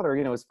his father,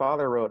 you know, his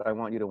father wrote, I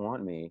want you to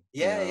want me,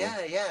 you yeah, know,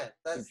 yeah,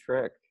 yeah. Cheap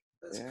Trick.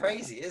 That's Yeah,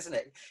 crazy, isn't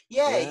it?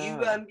 Yeah, you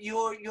yeah,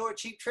 you're a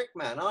Cheap Trick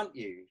man, aren't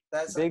you?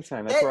 That's big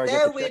time. That's they're where I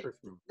get the checkers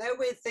from. they're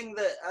weird thing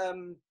that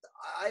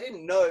I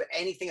didn't know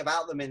anything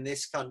about them in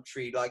this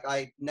country. Like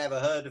I never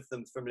heard of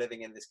them from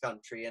living in this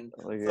country, and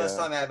Oh, first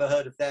yeah. time I ever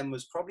heard of them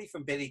was probably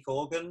from Billy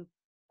Corgan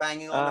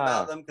banging on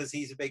about Ah, them, because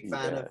he's a big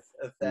fan yes,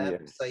 of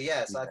them. So yes,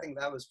 yeah, so I yes, think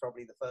that was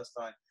probably the first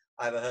time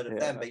I ever heard of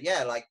them. yeah. But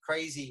yeah, like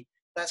crazy.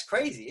 That's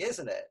crazy,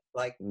 isn't it?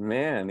 Like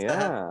Man, to have,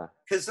 yeah.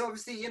 because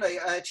obviously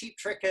Cheap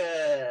Trick,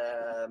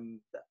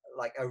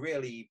 like a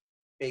really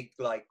big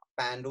like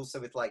band also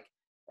with like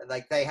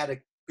they had a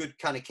good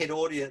kind of kid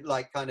audience,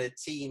 like kind of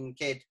teen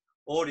kid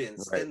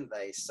audience, Right, didn't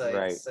they? So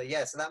right. so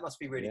yeah, so that must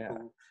be really Yeah,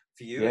 cool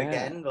for you yeah,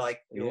 again,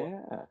 like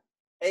you're, yeah.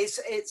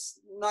 it's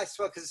nice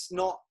to work because it's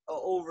not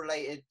all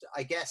related,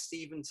 I guess,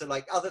 even to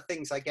like other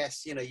things. I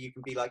guess you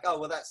can be like, oh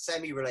well, that's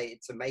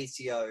semi-related to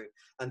Maceo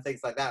and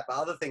things like that, but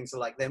other things are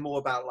like they're more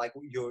about like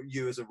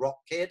you as a rock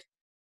kid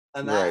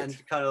and that, Right.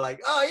 and kind of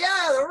like, oh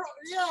yeah,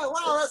 yeah,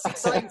 wow, that's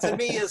exciting to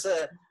me as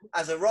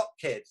a rock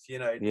kid. Do you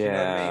know what I mean?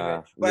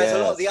 Yeah, Whereas a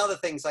lot of the yes. other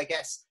things, I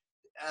guess,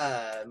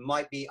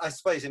 might be. I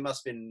suppose it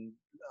must have been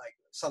like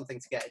something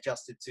to get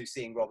adjusted to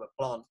seeing Robert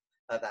Plant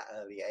at that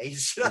early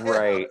age.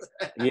 Right.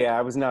 Yeah,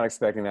 I was not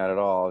expecting that at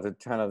all. To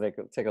kind of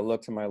take a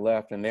look to my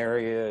left, and there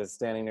he is,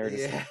 standing there,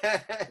 just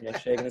Yeah.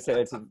 shaking his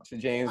head to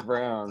James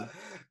Brown.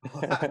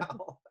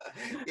 Wow.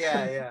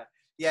 Yeah, yeah.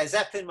 Yeah,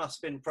 Zeppelin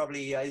must have been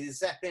probably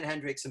Zeppelin,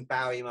 Hendrix, and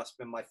Bowie must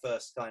have been my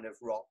first kind of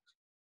rock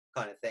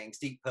kind of things.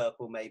 Deep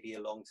Purple maybe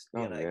along,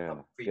 Oh yeah,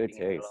 come good creeping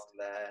in along taste.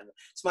 there. And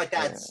it's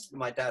Yeah.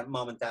 my dad,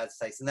 mom and dad's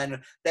taste. And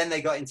then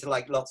they got into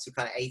like lots of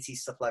kind of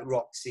 80s stuff like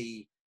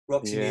Roxy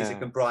Music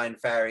Yeah. and Brian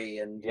Ferry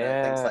and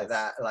things like Yes.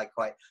 that, like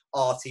quite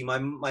arty. My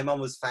mom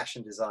was a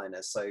fashion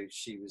designer, so Oh.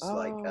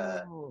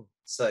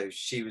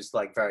 she was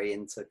like very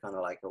into kind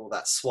of like all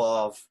that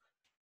suave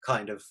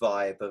kind of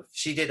vibe of,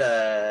 she did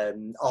a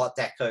art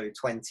deco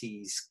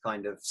 20s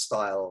kind of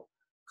style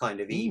kind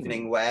of Mm,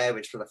 evening wear,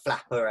 which were the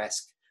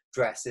flapper-esque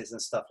dresses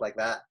and stuff like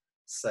that.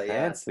 So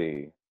yeah,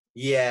 fancy.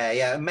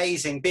 yeah,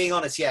 amazing. Being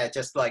honest, yeah,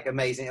 just like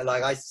amazing.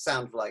 Like I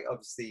sound like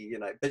obviously,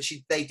 but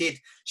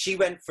she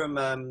went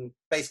from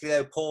basically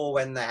they were poor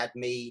when they had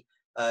me.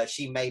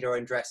 She made her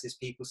own dresses.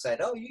 People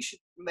said, oh, you should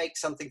make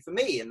something for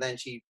me, and then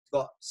she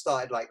got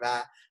started like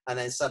that, and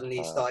then suddenly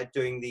Wow. started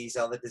doing these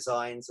other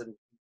designs and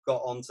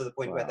got on to the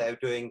point where they Wow.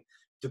 were doing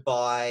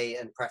Dubai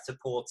and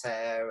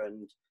Pret-a-Porter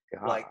and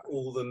like God.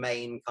 all the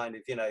main kind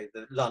of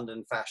the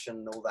London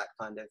fashion, all that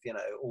kind of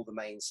all the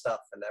main stuff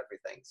and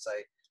everything.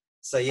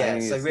 So I yeah,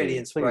 need so to really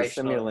see. Please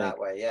send me inspirational a in link. that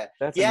way. Yeah,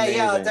 That's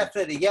yeah, amazing.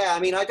 definitely. Yeah, I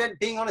mean, I don't.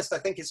 Being honest, I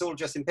think it's all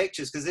just in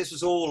pictures because this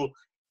was all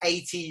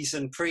 80s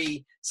and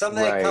pre. Some of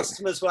their Right.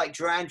 customers were like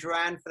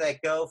Duran for their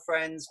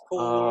girlfriends,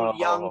 Paul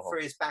Young for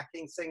Oh. his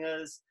backing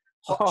singers,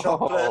 Hot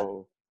Chocolate,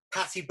 Oh.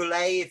 Patti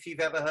Boulay, if you've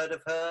ever heard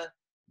of her.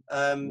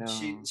 No.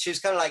 She was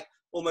kind of like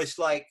almost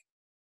like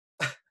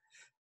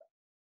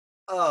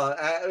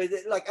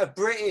like a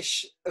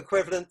British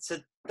equivalent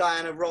to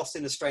Diana Ross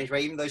in a strange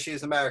way, even though she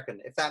was American,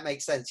 if that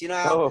makes sense. You know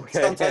how Oh,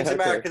 okay. sometimes Okay.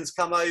 Americans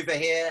come over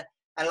here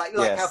and like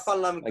how Yes.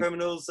 Fun Loving Like,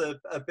 Criminals are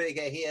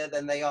bigger here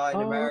than they are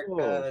in America,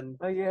 oh. and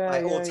Oh yeah,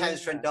 like, or yeah,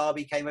 Thames Trent yeah.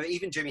 D'Arby came over,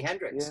 even Jimi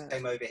Hendrix Yeah.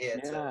 came over here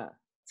Yeah.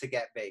 to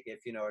get big,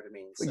 if you know what I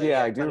mean. So Yeah,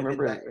 yeah, I do kind of in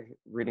remember that.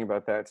 reading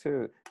about that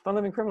too. Fun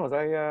Living Criminals.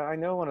 I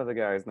know one of the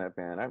guys in that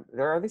band.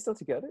 Are they still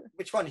together?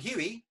 Which one,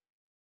 Huey?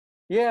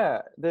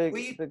 Yeah, Will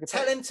you the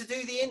tell guitar. him to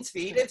do the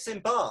interview? He lives in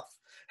Bath.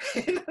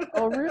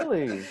 Oh,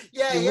 really?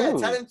 Yeah, He yeah.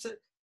 Tell moved. him to.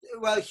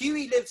 Well,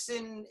 Huey lives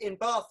in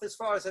Bath, as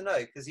far as I know,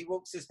 because he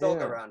walks his dog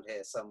Yeah. around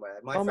here somewhere.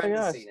 My Oh my friend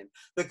has gosh. seen him.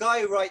 The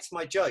guy who writes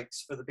my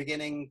jokes for the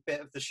beginning bit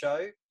of the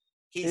show,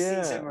 he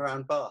sees him Yeah.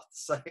 around Bath.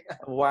 So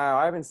Wow,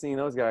 I haven't seen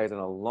those guys in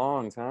a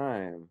long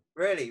time.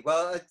 really,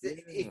 well,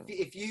 Yeah.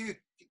 if you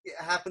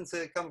happen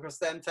to come across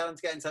them, tell them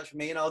to get in touch with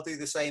me, and I'll do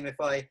the same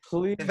if I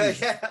Please.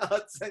 yeah, I'll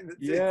do the same for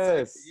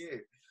Yes.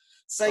 you.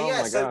 So Oh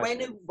yeah, my so gosh.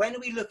 when are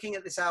we looking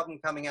at this album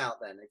coming out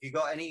then? Have you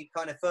got any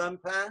kind of firm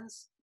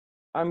plans?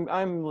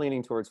 I'm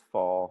leaning towards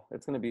fall.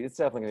 It's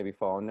definitely gonna be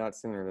fall, not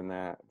sooner than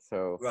that.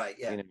 So, Right,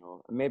 yeah.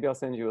 maybe I'll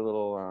send you a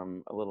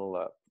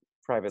little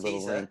private little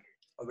Teaser. link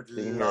I would so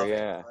you can hear. love it.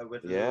 Yeah. I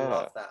would love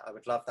Yeah. that. I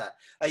would love that.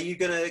 Are you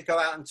gonna go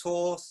out and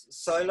tour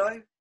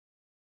solo?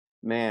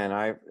 Man,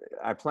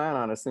 I plan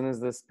on as soon as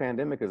this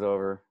pandemic is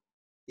over.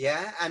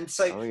 Yeah, and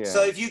so Oh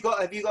so yeah. have you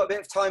got a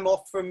bit of time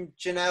off from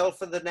Janelle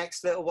for the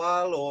next little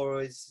while,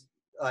 or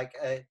like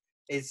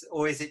is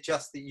it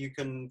just that you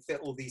can fit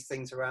all these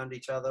things around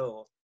each other,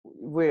 or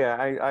Well, yeah,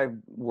 I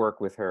work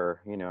with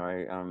her. You know,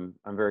 I'm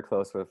very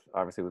close with,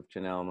 obviously, with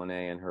Janelle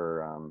Monae and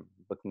her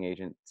booking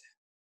agent,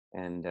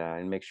 and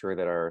make sure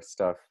that our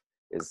stuff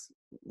is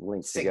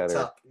linked synced together.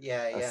 up?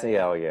 Yeah, yeah, Say,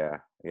 yeah. oh yeah,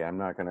 yeah. I'm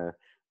not gonna,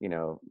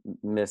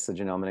 miss a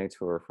Janelle Monae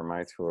tour for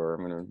my tour.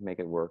 I'm gonna make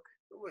it work.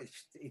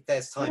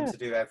 There's time Yeah. to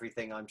do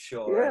everything, I'm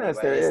sure. Yes,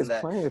 there Anyway, isn't is there?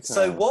 plenty of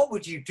So, time. what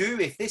would you do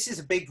if this is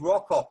a big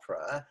rock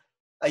opera?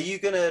 Are you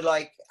gonna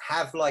like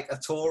have like a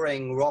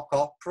touring rock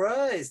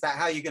opera? Is that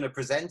how you're gonna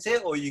present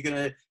it, or are you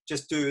gonna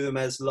just do them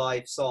as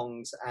live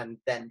songs and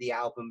then the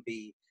album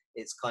be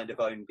its kind of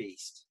own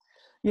beast?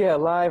 Yeah,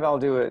 live I'll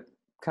do it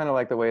kind of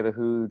like the way the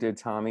Who did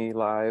Tommy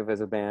live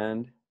as a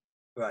band.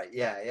 Right?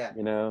 Yeah, yeah,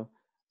 You know.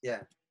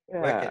 yeah.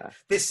 Wicked. Yeah.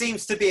 This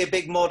seems to be a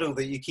big model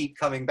that you keep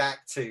coming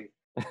back to.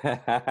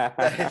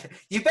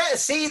 You better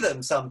see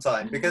them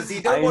sometime because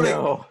you don't I want to.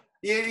 know.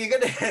 You're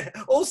gonna.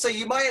 Also,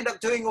 you might end up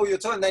doing all your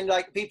tour, and then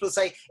like people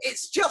say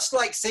it's just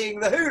like seeing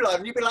the Who live,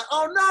 and you'd be like,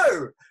 "Oh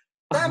no,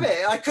 damn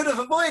it! I could have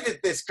avoided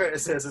this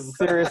criticism."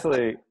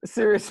 Seriously,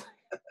 seriously.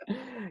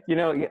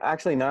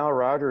 Actually, Nile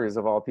Rodgers,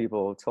 of all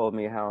people, told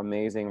me how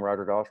amazing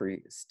Roger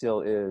Daltrey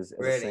still is as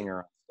a Really? singer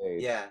on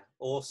stage. Yeah.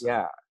 Awesome.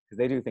 Yeah, because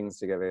they do things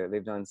together.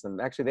 They've done some.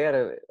 Actually, they had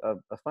a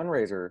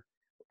fundraiser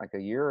like a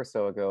year or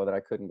so ago that I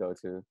couldn't go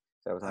to.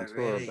 So I was Oh, on tour,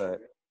 really?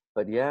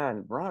 but yeah,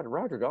 and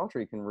Roger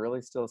Daltrey can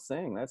really still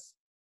sing. That's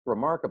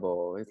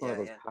remarkable. He's one of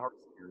Yeah, those yeah, power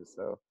singers.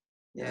 So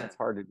yeah. it's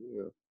hard to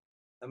do.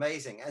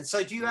 Amazing. And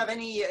so, do you have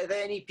any? Are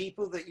there any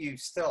people that you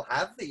still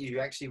have that you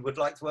actually would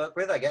like to work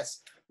with? I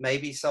guess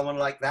maybe someone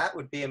like that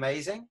would be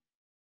amazing.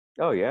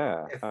 Oh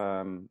yeah. If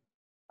I'm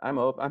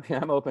open. I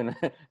mean, I'm open.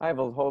 I have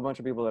a whole bunch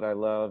of people that I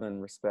love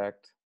and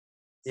respect.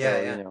 yeah,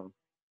 So yeah.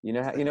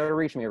 you know to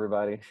reach me,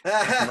 everybody.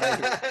 I'm right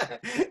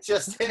here.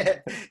 Just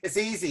it's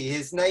easy.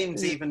 His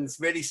name's even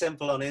really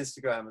simple on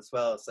Instagram as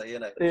well, so you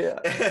know. Yeah.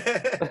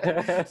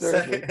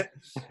 so Seriously.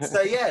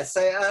 so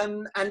yeah,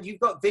 and you've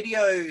got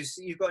videos,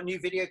 you've got a new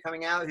video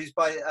coming out who's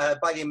by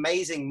the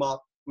amazing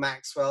Mark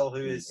Maxwell,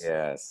 who is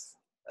Yes.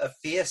 a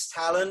fierce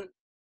talent.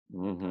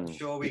 I'm Hmm.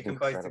 sure we He's can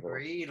both incredible.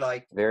 agree.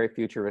 Like, Very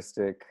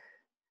futuristic.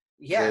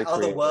 yeah, Very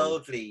creative.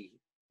 otherworldly. Like,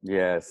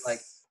 Yes.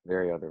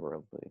 Very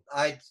otherworldly.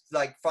 I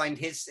like find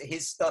his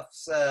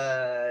stuff's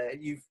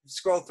you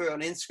scroll through it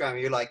on Instagram,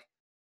 you're like,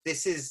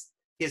 this is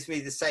gives me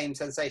the same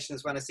sensation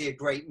as when I see a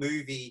great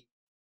movie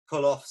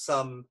pull off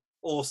some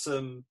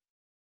awesome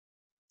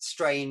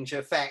strange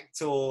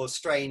effect or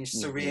strange Hmm.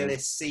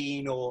 surrealist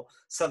scene or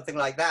something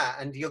like that,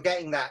 and you're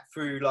getting that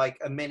through like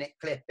a minute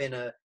clip in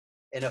a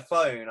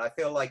phone. I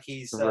feel like Right.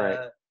 he's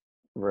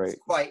Right.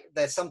 quite,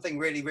 there's something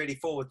really really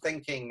forward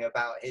thinking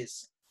about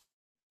his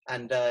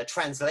and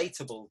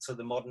translatable to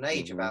the modern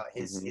age Hmm. about Hmm.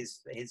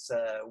 his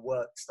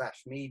work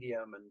slash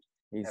medium and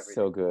He's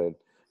so everything. good.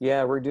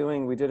 Yeah,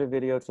 we did a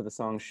video to the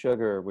song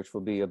Sugar, which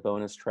will be a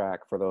bonus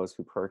track for those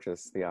who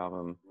purchase the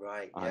album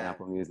Right. on Yeah.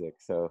 Apple Music.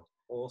 So,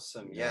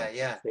 Awesome. you Yeah. know,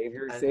 Yeah.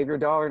 And save your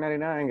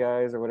 $1.99,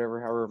 guys, or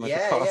whatever, however much it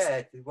yeah. costs.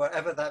 Yeah.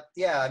 Whatever that.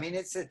 Yeah. I mean,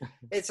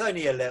 it's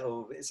only a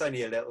little. It's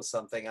only a little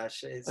something.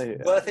 It's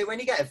Yeah. worth it when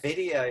you get a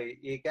video.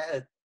 You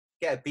get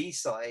a B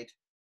side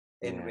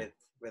in Yeah.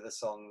 with a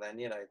song. Then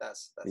you know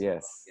that's a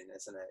Yes. bargain,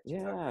 isn't it? Do you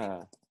know what I mean?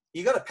 Yeah.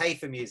 You got to pay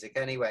for music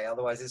anyway,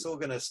 otherwise it's all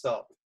going to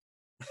stop.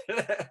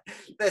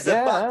 There's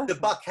a buck. Yeah. The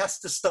buck has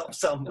to stop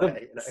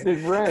somewhere,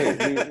 you Right.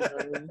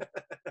 know.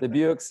 The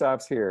Buick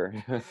stops here.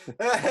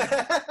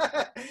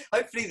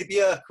 Hopefully, the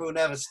Björk will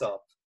never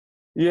stop.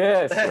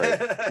 Yes,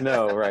 right.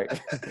 No, right. Keep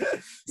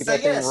So that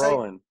thing yeah,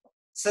 rolling.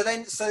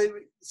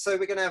 so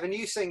we're gonna have a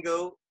new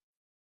single.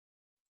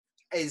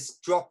 Is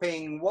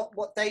dropping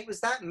what date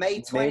was that? May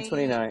May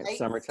 29th, 28th,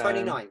 summertime.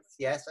 29th.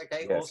 Yes,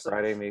 okay, Yes, awesome.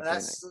 Friday, May And 29th.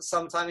 that's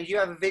sometime. Do you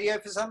have a video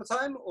for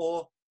summertime,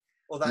 or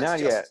that's Not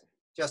yet.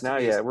 just a Not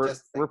music, yet. We're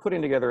just a thing? we're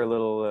putting together a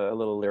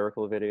little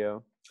lyrical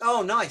video.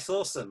 Oh, nice,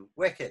 awesome,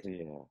 wicked.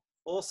 Yeah.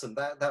 Awesome,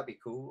 that'd be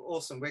cool.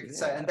 Awesome, wicked.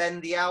 So, and Yeah.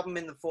 then the album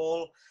in the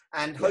fall,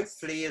 and Yes.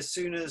 hopefully as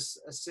soon as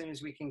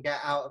we can get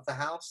out of the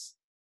house,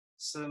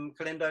 some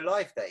Kellindo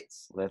live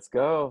dates. Let's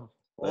go.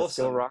 Let's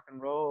go Awesome, rock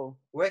and roll.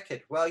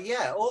 wicked. Well,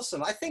 yeah,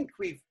 awesome. I think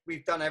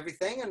we've done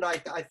everything, and I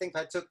think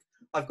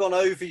I've gone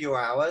over your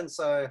hour, and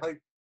so I hope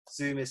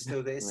Zoom is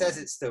still there. It says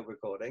Man, it's still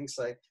recording,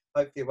 so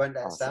hopefully it won't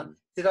let us down. awesome.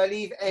 Did I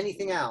leave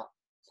anything out?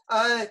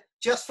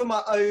 Just for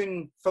my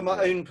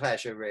Yeah. own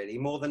pleasure, really,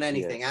 more than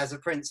anything. Yes. As a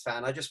Prince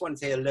fan, I just wanted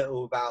to hear a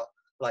little about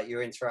like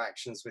your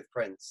interactions with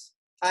Prince,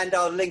 and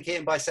I'll link it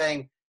in by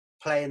saying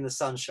 "Play in the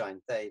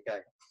Sunshine." There you go.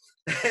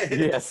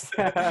 Yes.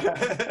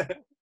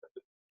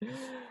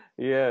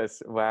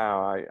 Yes.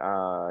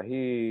 Wow.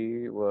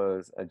 He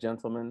was a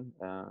gentleman,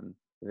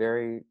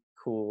 very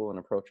cool and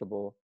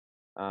approachable.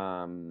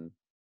 Um,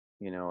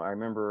 I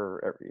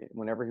remember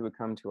whenever he would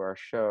come to our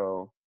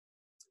show,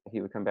 he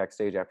would come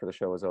backstage after the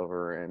show was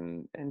over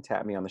and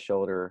tap me on the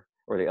shoulder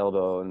or the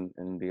elbow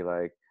and be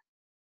like,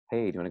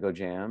 "Hey, do you want to go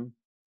jam?"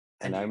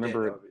 And And I you did,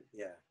 remember,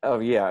 yeah. Oh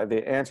yeah,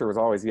 the answer was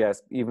always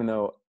yes, even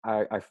though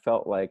I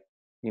felt like,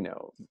 you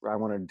know, I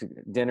wanted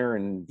dinner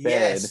and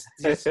bed. Yes,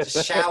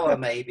 just shower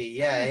maybe.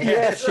 Yeah, Yeah,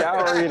 yes.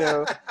 shower, you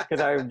know,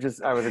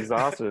 because I was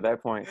exhausted at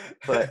that point.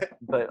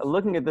 But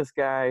looking at this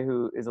guy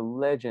who is a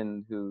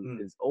legend, who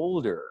Mm. is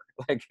older,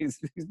 like he's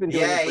been doing it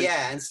Yeah, for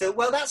yeah, and so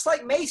well, that's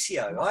like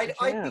Maceo. wants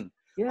to jam.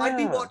 I'd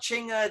be Yeah,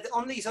 watching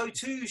on these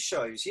O2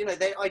 shows. You know,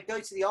 I'd go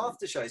to the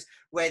after shows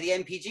where the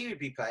MPG would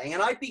be playing,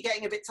 and I'd be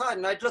getting a bit tired,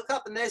 and I'd look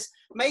up, and there's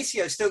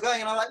Maceo still going,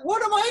 and I'm like,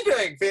 what am I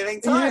doing?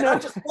 Feeling you tired? know, I'm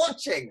just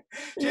watching.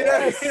 Do you know?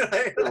 yes, You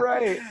know,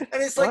 right.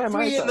 and it's Why like am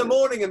I 3 in the tired?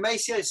 morning, and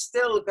Maceo's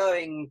still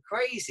going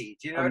crazy.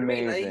 Do you know what I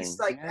mean? And he's Amazing.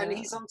 like, and Yeah,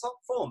 he's on top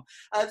form.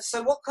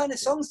 So, what kind of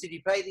yeah. songs did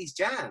you play at these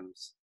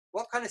jams?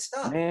 What kind of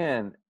stuff?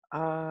 Man,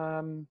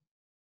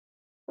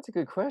 that's a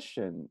good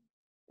question.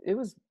 It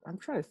was, I'm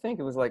trying to think.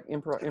 It was like I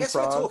guess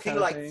we're improv talking kind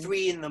of like thing.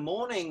 3 in the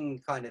morning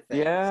kind of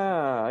things.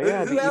 Yeah, Who, yeah,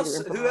 it'd who be either else?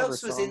 Who improv or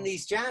else was in song.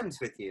 these jams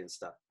with you and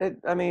stuff?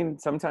 I mean,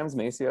 sometimes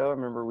Maceo. I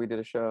remember we did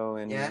a show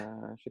in Yeah,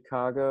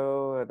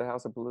 Chicago at the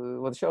House of Blues.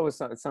 Well, the show was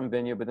some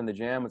venue, but then the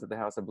jam was at the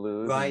House of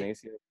Blues, and right.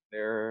 Maceo was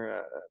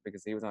there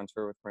because he was on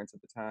tour with Prince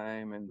at the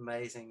time. And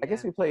Amazing. I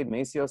guess Yeah, we played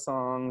Maceo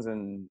songs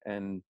and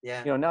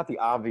yeah. you know, not the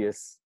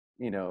obvious,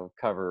 you know,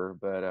 cover,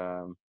 but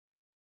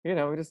you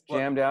know, we just What?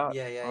 jammed out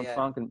Yeah, yeah, on yeah,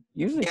 funk, and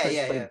usually yeah, Prince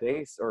yeah, yeah. played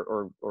bass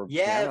or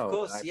Yeah, of piano, and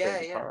course. I played Yeah,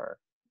 yeah, guitar.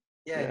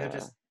 yeah. He'll Yeah,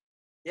 just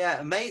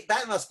yeah, mate.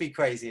 That must be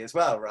crazy as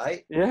well,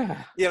 right?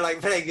 yeah, You're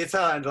like playing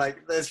guitar and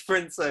like there's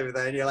Prince over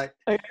there, and you're like,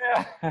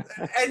 yeah,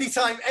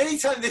 anytime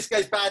this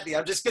goes badly,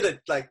 I'm just gonna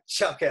like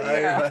chuck it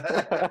yeah.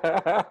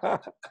 over.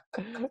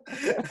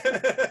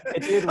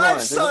 It did I'm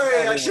once. It went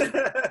sorry, I badly should.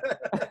 once.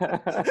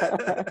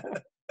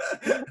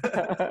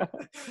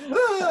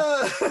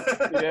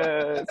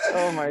 Yes.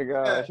 Oh my Yeah,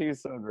 gosh,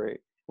 he's so great.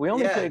 We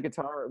only yeah, played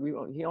guitar.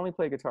 He only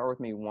played guitar with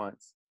me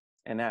once,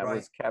 and that right.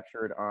 was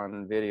captured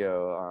on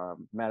video,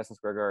 Madison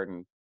Square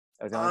Garden.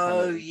 That was the only time Oh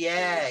that we played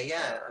yeah,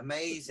 yeah, guitar.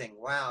 amazing.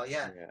 Wow,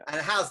 yeah. Yeah.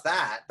 And how's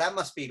that? That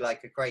must be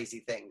like a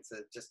crazy thing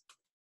to just.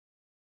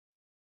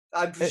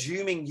 I'm It,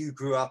 presuming you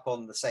grew up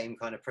on the same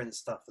kind of Prince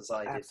stuff as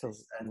I did,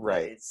 absolutely and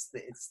right.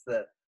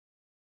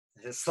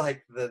 it's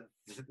like the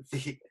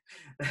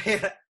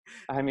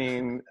I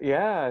mean,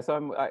 yeah.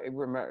 So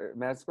we're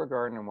Madison Square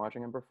Garden. I'm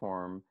watching him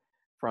perform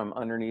from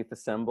underneath the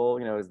cymbal.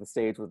 You know, as the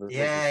stage was the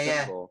yeah,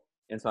 yeah, cymbal,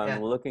 and so I'm yeah.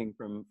 looking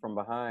from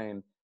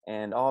behind,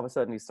 and all of a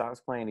sudden he stops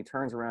playing. He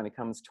turns around. He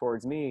comes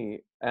towards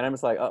me, and I'm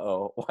just like,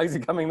 "Uh-oh, why is he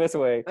coming this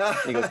way?" And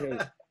he goes,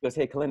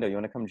 "Hey, Kellindo, you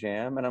want to come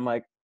jam?" And I'm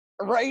like,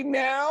 "Right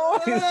now?"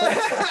 He's like,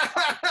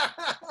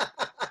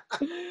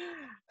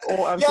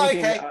 "Oh, I'm Yeah,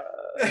 thinking, okay.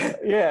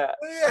 yeah."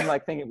 I'm Yeah.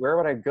 like thinking, where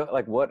would I go?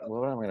 Like, what am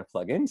I gonna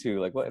plug into?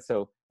 Like, what?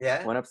 So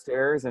Yeah. went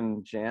upstairs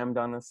and jammed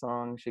on the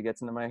song "She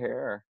Gets Into My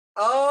Hair."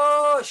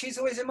 Oh, she's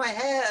always in my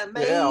hair.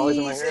 Yeah, always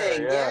in my hair.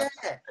 Amazing. Yeah,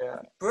 Yeah. yeah,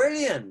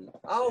 Brilliant.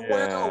 Oh wow.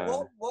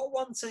 yeah. What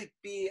one to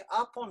be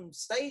up on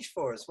stage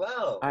for as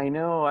well. I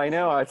know, I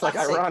know. It's like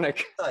Classic.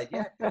 ironic. Side,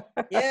 yeah.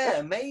 Yeah,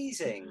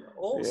 amazing.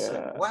 Awesome.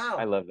 Yeah, I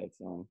Wow. love that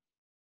song.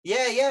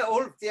 Yeah, yeah,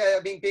 yeah.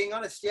 I mean, being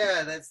honest,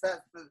 yeah,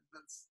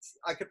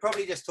 I could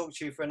probably just talk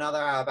to you for another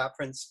hour about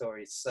Prince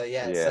stories. So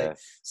yeah,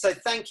 Yes. so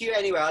thank you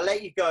anyway. I'll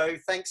let you go.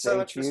 Thanks so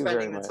much Thank for you very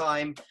spending the much.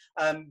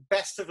 time.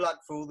 Best of luck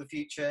for all the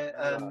future.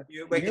 You rock.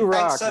 You Wicked. Thanks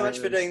rock, so much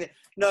for man. doing.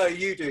 No,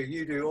 you do,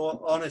 you do.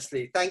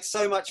 Honestly, thanks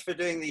so much for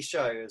doing these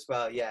shows as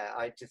well. Yeah,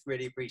 I just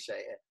really appreciate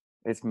it.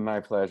 It's my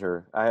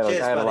pleasure. I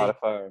Cheers, had a lot buddy. of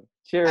fun.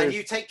 And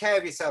you Cheers. take care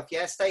of yourself.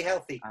 Yeah, stay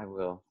healthy. I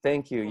will.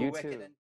 Thank you. Cool, You wicked. too.